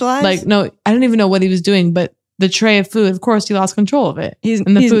 Socialize? No, I don't even know what he was doing, but the tray of food, of course, he lost control of it.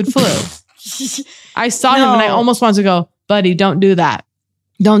 And the food flew. I saw him and I almost wanted to go, buddy, don't do that.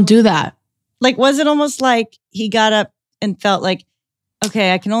 Don't do that. Like, was it almost like he got up and felt like,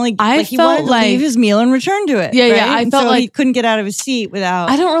 okay, I can only. He felt wanted to leave his meal and return to it. Yeah, right? yeah. I felt like he couldn't get out of his seat without.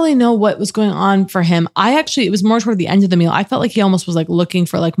 I don't really know what was going on for him. It was more toward the end of the meal. I felt like he almost was like looking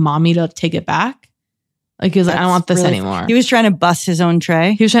for like mommy to take it back. Like he was like, I don't want this anymore. He was trying to bust his own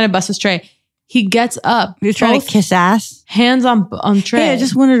tray. He was trying to bust his tray. He gets up. He was trying to kiss ass. Hands on tray. Hey, I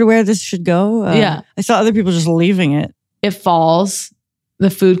just wondered where this should go. Yeah. I saw other people just leaving it. It falls. The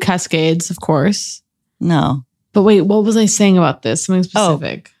food cascades, of course. No. But wait, what was I saying about this? Something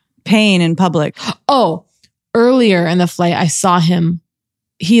specific. Pain in public. Oh, earlier in the flight, I saw him.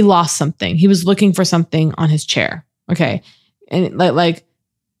 He lost something. He was looking for something on his chair. Okay. And like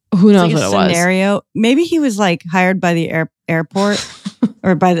who knows what it was? Scenario. Maybe he was like hired by the airport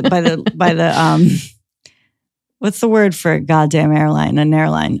or by the what's the word for a goddamn airline? An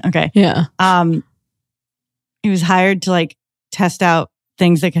airline. Okay. Yeah. He was hired to like test out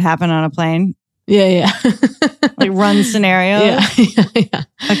things that could happen on a plane. Yeah. Like run scenarios. Yeah.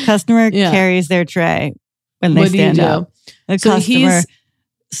 A customer carries their tray when they stand up. A customer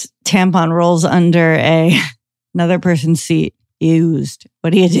tampon rolls under another person's seat. Used.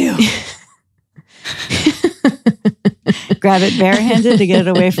 What do you do? Grab it barehanded to get it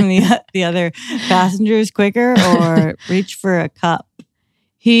away from the other passengers quicker, or reach for a cup?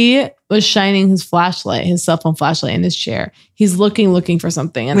 He was shining his flashlight, his cell phone flashlight in his chair. He's looking for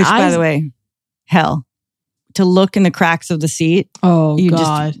something. And which, by the way, hell, to look in the cracks of the seat. Oh, you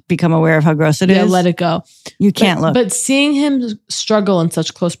God. just become aware of how gross it is. Yeah, let it go. You can't look. But seeing him struggle in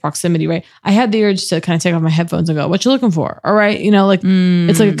such close proximity, right? I had the urge to kind of take off my headphones and go, what you looking for? All right. You know, like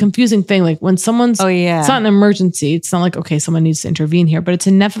it's like a confusing thing. Like when someone's, it's not an emergency. It's not like, okay, someone needs to intervene here, but it's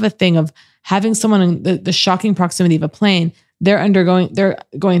enough of a thing of having someone in the shocking proximity of a plane. They're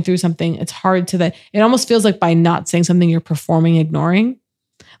going through something. It's hard to that. It almost feels like by not saying something, you're performing, ignoring.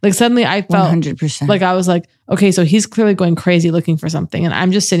 Like suddenly I felt 100%. Like I was like, okay, so he's clearly going crazy looking for something. And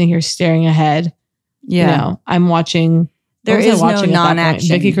I'm just sitting here staring ahead. Yeah. You know, I'm watching. There is no non-action.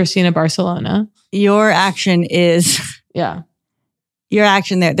 Vicky Cristina Barcelona. Your action is. Yeah. Your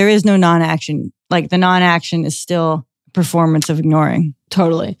action there. There is no non-action. Like the non-action is still performance of ignoring.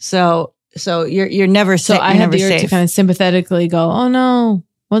 Totally. So you're never safe. So I had the urge to kind of sympathetically go, oh no,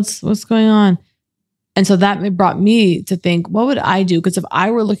 what's going on? And so that brought me to think, what would I do? Because if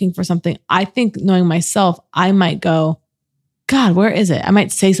I were looking for something, I think knowing myself, I might go, God, where is it? I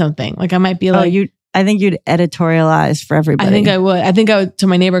might say something. Like I might be like, I think you'd editorialize for everybody. I think I would. I think I would to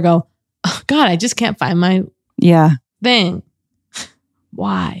my neighbor go, oh, God, I just can't find my thing.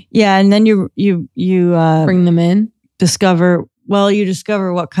 Why? Yeah. And then you bring them in. You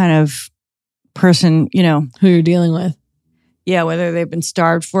discover what kind of person, you know, who you're dealing with. Yeah, whether they've been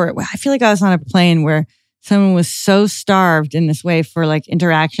starved for it. I feel like I was on a plane where someone was so starved in this way for like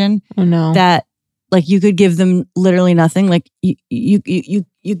interaction that like you could give them literally nothing. Like you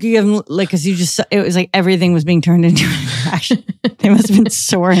could give them like, because it was like everything was being turned into an interaction. They must have been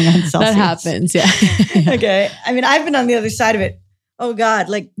soaring on Celsius. That happens, yeah. Okay. I mean, I've been on the other side of it. Oh God,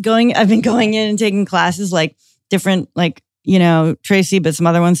 like I've been going in and taking classes like different, like, you know, Tracy, but some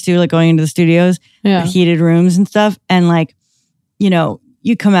other ones too, like going into the studios, heated rooms and stuff. And like, you know,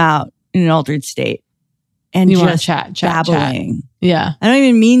 you come out in an altered state and you just chat, babbling. Yeah. I don't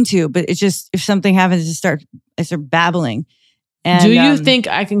even mean to, but it's just, if something happens, I start babbling. And, do you think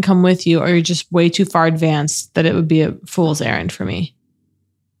I can come with you, or you're just way too far advanced that it would be a fool's errand for me?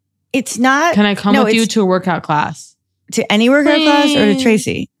 It's not. Can I come with you to a workout class? To any workout class or to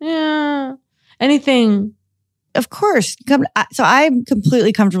Tracy? Yeah. Anything. Of course. So I'm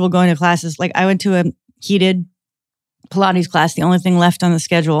completely comfortable going to classes. Like I went to a heated Pilates class. The only thing left on the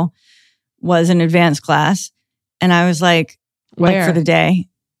schedule was an advanced class. And I was like, where? For the day.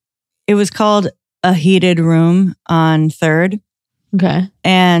 It was called A Heated Room on 3rd. Okay.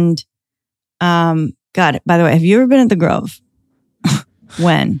 And, God, by the way, have you ever been at the Grove?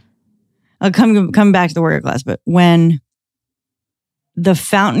 When? I'll come back to the workout class, but when the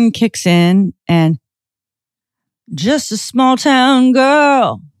fountain kicks in and just a small town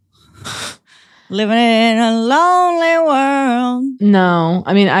girl living in a lonely world. No,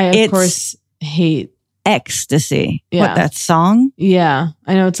 I mean, I of course hate ecstasy. Yeah. What, that song? Yeah,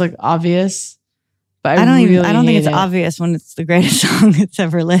 I know it's like obvious, but I don't think it's obvious when it's the greatest song that's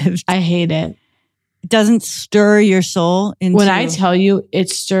ever lived. I hate it. It doesn't stir your soul into. When I tell you, it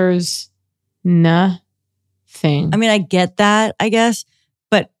stirs nothing. I mean, I get that, I guess,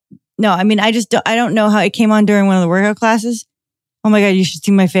 but no, I mean, I don't know how it came on during one of the workout classes. Oh my God, you should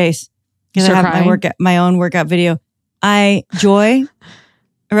see my face. Because I have my own workout video. Joy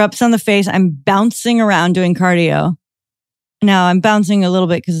erupts on the face. I'm bouncing around doing cardio. Now I'm bouncing a little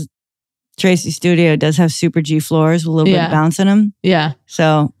bit because Tracy's studio does have super G floors with a little bit of bounce in them. Yeah.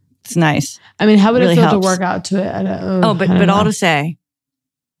 So it's nice. I mean, how would really it feel helps. to work out to it? But all to say,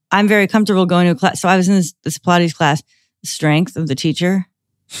 I'm very comfortable going to a class. So I was in this Pilates class. The strength of the teacher,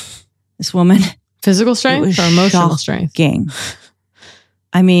 this woman. Physical strength or emotional strength?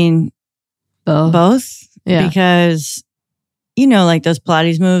 I mean, both. Yeah. Because, like those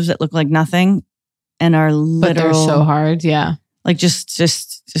Pilates moves that look like nothing and are literal. But they're so hard. Yeah. Like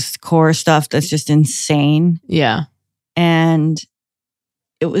just core stuff that's just insane. Yeah. And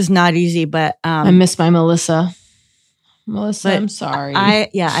it was not easy, but I miss my Melissa. Melissa, I'm sorry.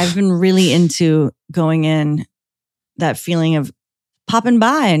 I've been really into going in that feeling of popping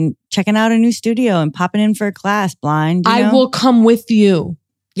by and checking out a new studio and popping in for a class blind. I will come with you.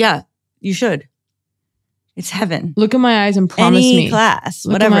 Yeah, you should. It's heaven. Look in my eyes and promise Any me. class,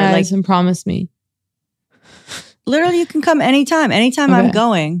 Look whatever. in my eyes and promise me. Literally, you can come anytime. Anytime I'm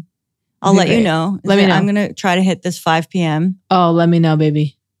going, I'll let you know. Let me know. I'm going to try to hit this 5 p.m. Oh, let me know,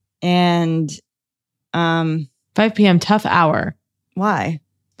 baby. And 5 p.m., tough hour. Why?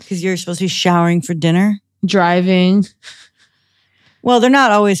 Because you're supposed to be showering for dinner? Driving. Well, they're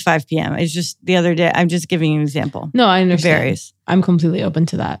not always 5 p.m. It's just the other day. I'm just giving you an example. No, I understand. It varies. I'm completely open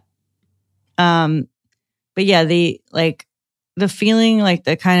to that. But yeah, the feeling, like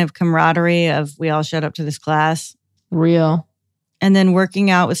the kind of camaraderie of we all showed up to this class. Real. And then working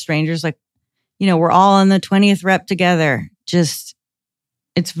out with strangers, like, we're all on the 20th rep together. Just,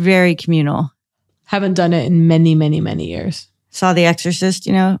 it's very communal. Haven't done it in many, many, many years. Saw The Exorcist,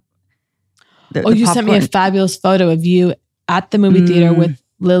 you sent me a fabulous photo of you at the movie theater with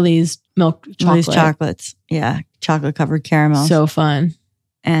Lily's milk chocolate. Lily's chocolates. Yeah. Chocolate covered caramel. So fun.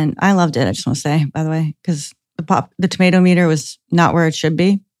 And I loved it. I just want to say, by the way, because the tomato meter was not where it should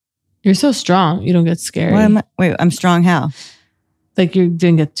be. You're so strong. You don't get scared. Wait, I'm strong how? Like you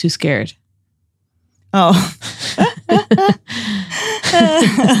didn't get too scared. Oh.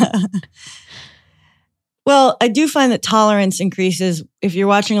 Well, I do find that tolerance increases if you're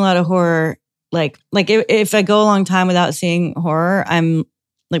watching a lot of horror. Like if I go a long time without seeing horror, I'm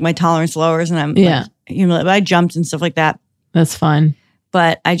like my tolerance lowers and I'm I jumped and stuff like that. That's fun.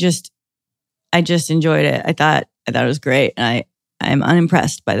 But I just enjoyed it. I thought it was great. And I'm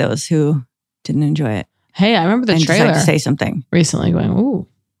unimpressed by those who didn't enjoy it. Hey, I remember the trailer. Just like to say something recently going, ooh.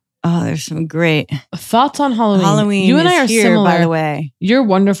 Oh, there's some great thoughts on Halloween. Halloween you and I are here, similar. By the way, you're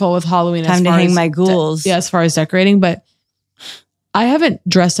wonderful with Halloween. Time as to far hang as my ghouls. As far as decorating, but I haven't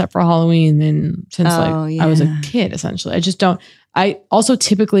dressed up for Halloween since I was a kid. Essentially, I just don't. I also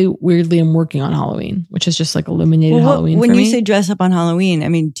typically, weirdly, am working on Halloween, which is just like illuminated Halloween. When for you me. say dress up on Halloween, I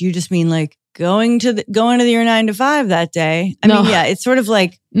mean, do you just mean like going to your 9 to 5 that day? I mean, yeah, it's sort of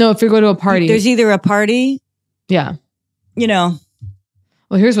like if you go to a party, there's either a party, yeah, Well,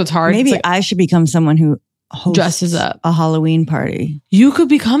 here's what's hard. Maybe I should become someone who dresses up a Halloween party. You could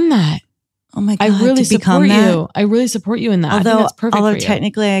become that. Oh my God! I really support you. I really support you in that. I think that's perfect for you.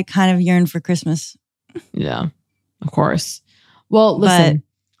 Technically, I kind of yearn for Christmas. Yeah, of course. Well, listen.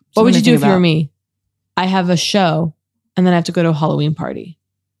 What would you do if you were me? I have a show, and then I have to go to a Halloween party.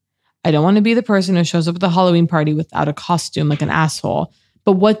 I don't want to be the person who shows up at the Halloween party without a costume like an asshole.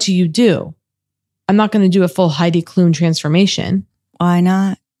 But what do? I'm not going to do a full Heidi Klum transformation. Why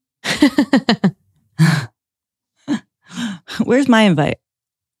not? Where's my invite?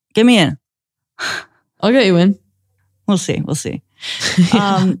 Get me in. I'll get you in. We'll see.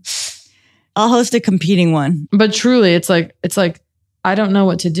 I'll host a competing one. But truly, it's like I don't know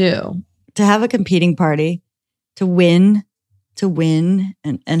what to do. To have a competing party, to win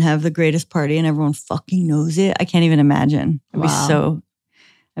and have the greatest party and everyone fucking knows it. I can't even imagine. It'd be so.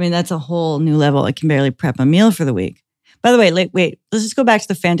 I mean, that's a whole new level. I can barely prep a meal for the week. By the way, wait, let's just go back to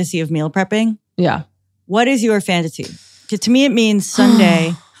the fantasy of meal prepping. Yeah. What is your fantasy? To me, it means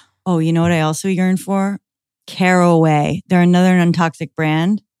Sunday. Oh, you know what I also yearn for? Caraway. They're another non-toxic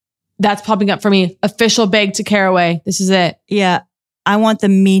brand. That's popping up for me. Official bag to Caraway. This is it. Yeah. I want the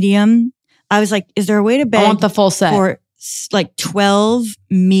medium. I was like, is there a way to bag? I want the full set. For like 12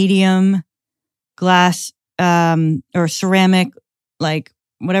 medium glass or ceramic, like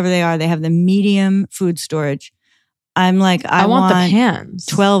whatever they are. They have the medium food storage. I'm like, I want the pans.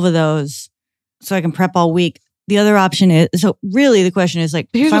 12 of those so I can prep all week. The other option is, so really the question is like,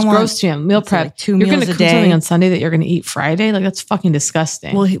 here's what's gross to you. Meal prep. Like 2 you're meals gonna cook a day. Something on Sunday that you're going to eat Friday. Like that's fucking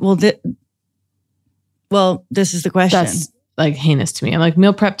disgusting. Well, this is the question. That's like heinous to me. I'm like,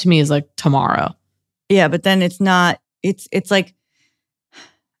 meal prep to me is like tomorrow. Yeah, but then it's not. It's like,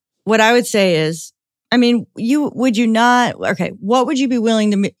 what I would say is, I mean, would you not? Okay, what would you be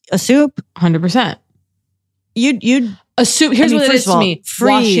willing to a soup? 100%. You'd A soup. Here's what it is to me.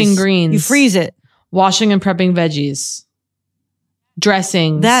 Washing greens. You freeze it. Washing and prepping veggies.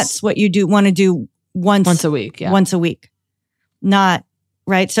 Dressings. That's what you want to do once a week. Yeah. Once a week. Not,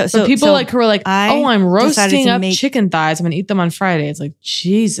 right? So people who are like, oh, I'm roasting up make chicken thighs. I'm going to eat them on Friday. It's like,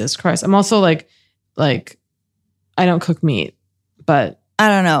 Jesus Christ. I'm also like, I don't cook meat, but. I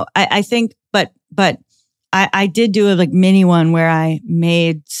don't know. I think, but I did do a like mini one where I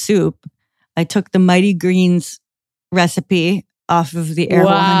made soup. I took the Mighty Greens recipe off of the Air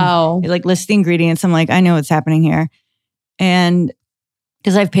One, like list the ingredients. I'm like, I know what's happening here. And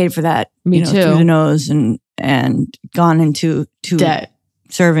because I've paid for that, Me too. through the nose and gone into debt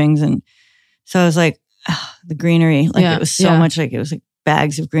servings. And so I was like, the greenery, like it was so much, like it was like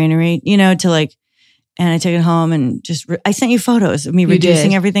bags of greenery, to like, and I took it home and just, I sent you photos of me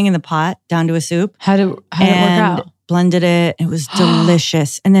reducing everything in the pot down to a soup. How did it work out? Blended it. It was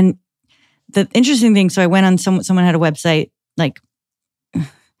delicious. And then the interesting thing, so I went on, someone had a website, like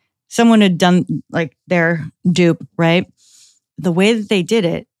someone had done like their dupe, right? The way that they did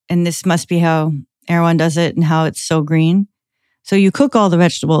it, and this must be how Erewhon does it and how it's so green. So you cook all the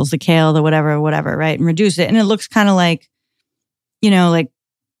vegetables, the kale, the whatever, right? And reduce it. And it looks kind of like, like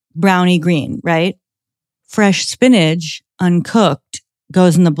brownie green, right? Fresh spinach, uncooked,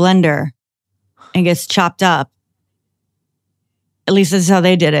 goes in the blender and gets chopped up. At least this is how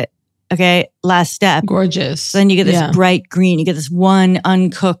they did it. Okay. Last step. Gorgeous. So then you get this bright green. You get this one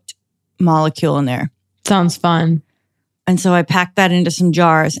uncooked molecule in there. Sounds fun. And so I packed that into some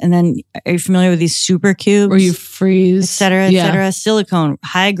jars. And then, are you familiar with these super cubes? Where you freeze. Et cetera, silicone,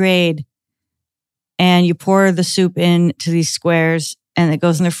 high grade. And you pour the soup into these squares and it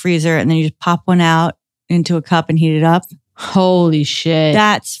goes in the freezer. And then you just pop one out into a cup and heat it up. Holy shit.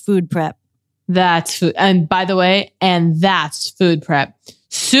 That's food prep. That's food. And by the way, that's food prep.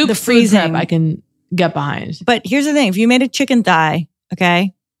 Soup, the freezing, food prep I can get behind. But here's the thing. If you made a chicken thigh,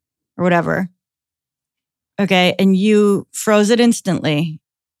 okay, or whatever, okay, and you froze it instantly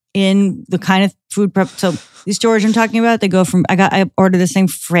in the kind of food prep. So these stores I'm talking about, they go from, I ordered this thing,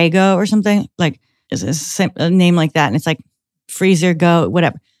 Frago or something, like it's a name like that. And it's like freezer, go,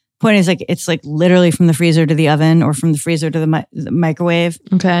 whatever. Point is, like, it's like literally from the freezer to the oven or from the freezer to the microwave.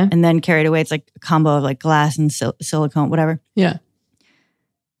 Okay. And then carried away. It's like a combo of like glass and silicone, whatever. Yeah.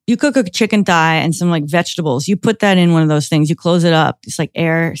 You cook a chicken thigh and some like vegetables. You put that in one of those things. You close it up. It's like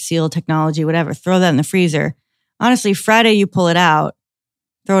air seal technology, whatever. Throw that in the freezer. Honestly, Friday you pull it out,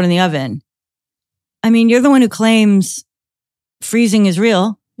 throw it in the oven. I mean, you're the one who claims freezing is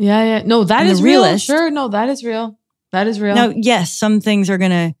real. Yeah. No, that is real. Sure. No, that is real. That is real. Now, yes, some things are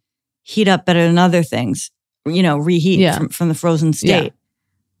going to heat up better than other things, reheat from the frozen state. Yeah.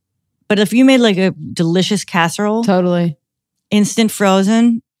 But if you made like a delicious casserole, totally instant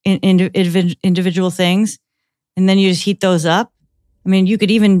frozen in individual things, and then you just heat those up. I mean, you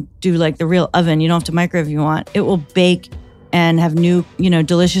could even do like the real oven. You don't have to microwave if you want. It will bake and have new,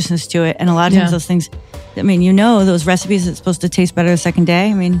 deliciousness to it. And a lot of times those things, I mean, those recipes, it's supposed to taste better the second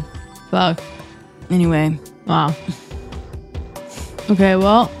day. I mean, fuck. Anyway. Wow. Okay,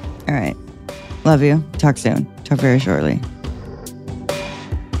 well. All right. Love you. Talk soon. Talk very shortly.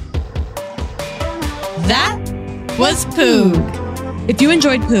 That was Poog. If you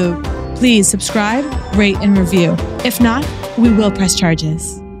enjoyed Poog, please subscribe, rate, and review. If not, we will press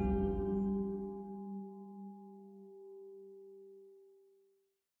charges.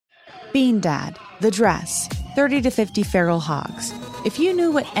 Bean Dad, The Dress, 30 to 50 Feral Hogs. If you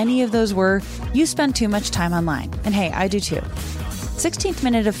knew what any of those were, you spend too much time online. And hey, I do too. 16th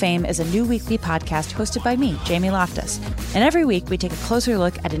Minute of Fame is a new weekly podcast hosted by me, Jamie Loftus. And every week we take a closer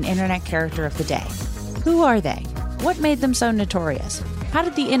look at an internet character of the day. Who are they? What made them so notorious? How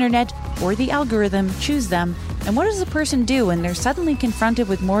did the internet or the algorithm choose them? And what does a person do when they're suddenly confronted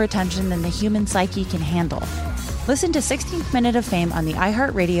with more attention than the human psyche can handle? Listen to 16th Minute of Fame on the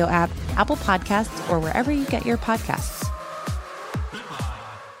iHeartRadio app, Apple Podcasts, or wherever you get your podcasts.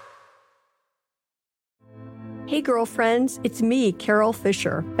 Hey girlfriends, it's me, Carol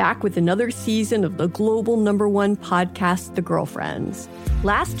Fisher, back with another season of the global #1 podcast, The Girlfriends.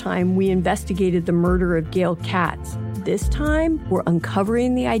 Last time, we investigated the murder of Gail Katz. This time, we're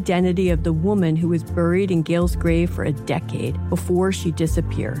uncovering the identity of the woman who was buried in Gail's grave for a decade before she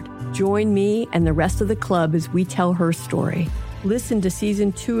disappeared. Join me and the rest of the club as we tell her story. Listen to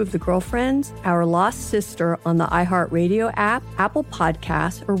Season 2 of The Girlfriends, Our Lost Sister on the iHeartRadio app, Apple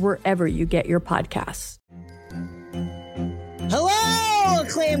Podcasts, or wherever you get your podcasts. Hello!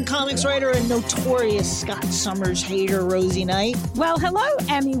 acclaimed comics writer and notorious Scott Summers hater, Rosie Knight. Well, hello,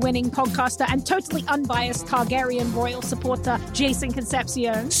 Emmy-winning podcaster and totally unbiased Targaryen royal supporter, Jason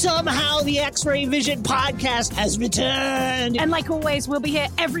Concepcion. Somehow the X-Ray Vision podcast has returned. And like always, we'll be here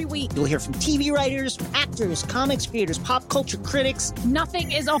every week. You'll hear from TV writers, actors, comics creators, pop culture critics.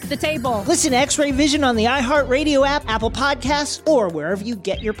 Nothing is off the table. Listen to X-Ray Vision on the iHeartRadio app, Apple Podcasts, or wherever you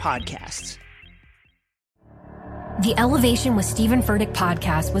get your podcasts. The Elevation with Stephen Furtick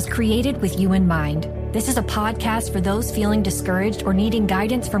podcast was created with you in mind. This is a podcast for those feeling discouraged or needing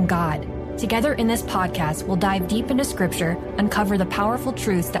guidance from God. Together in this podcast, we'll dive deep into Scripture, uncover the powerful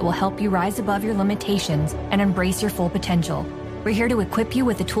truths that will help you rise above your limitations and embrace your full potential. We're here to equip you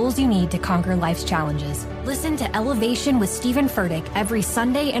with the tools you need to conquer life's challenges. Listen to Elevation with Stephen Furtick every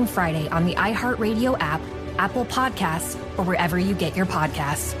Sunday and Friday on the iHeartRadio app, Apple Podcasts, or wherever you get your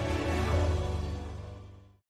podcasts.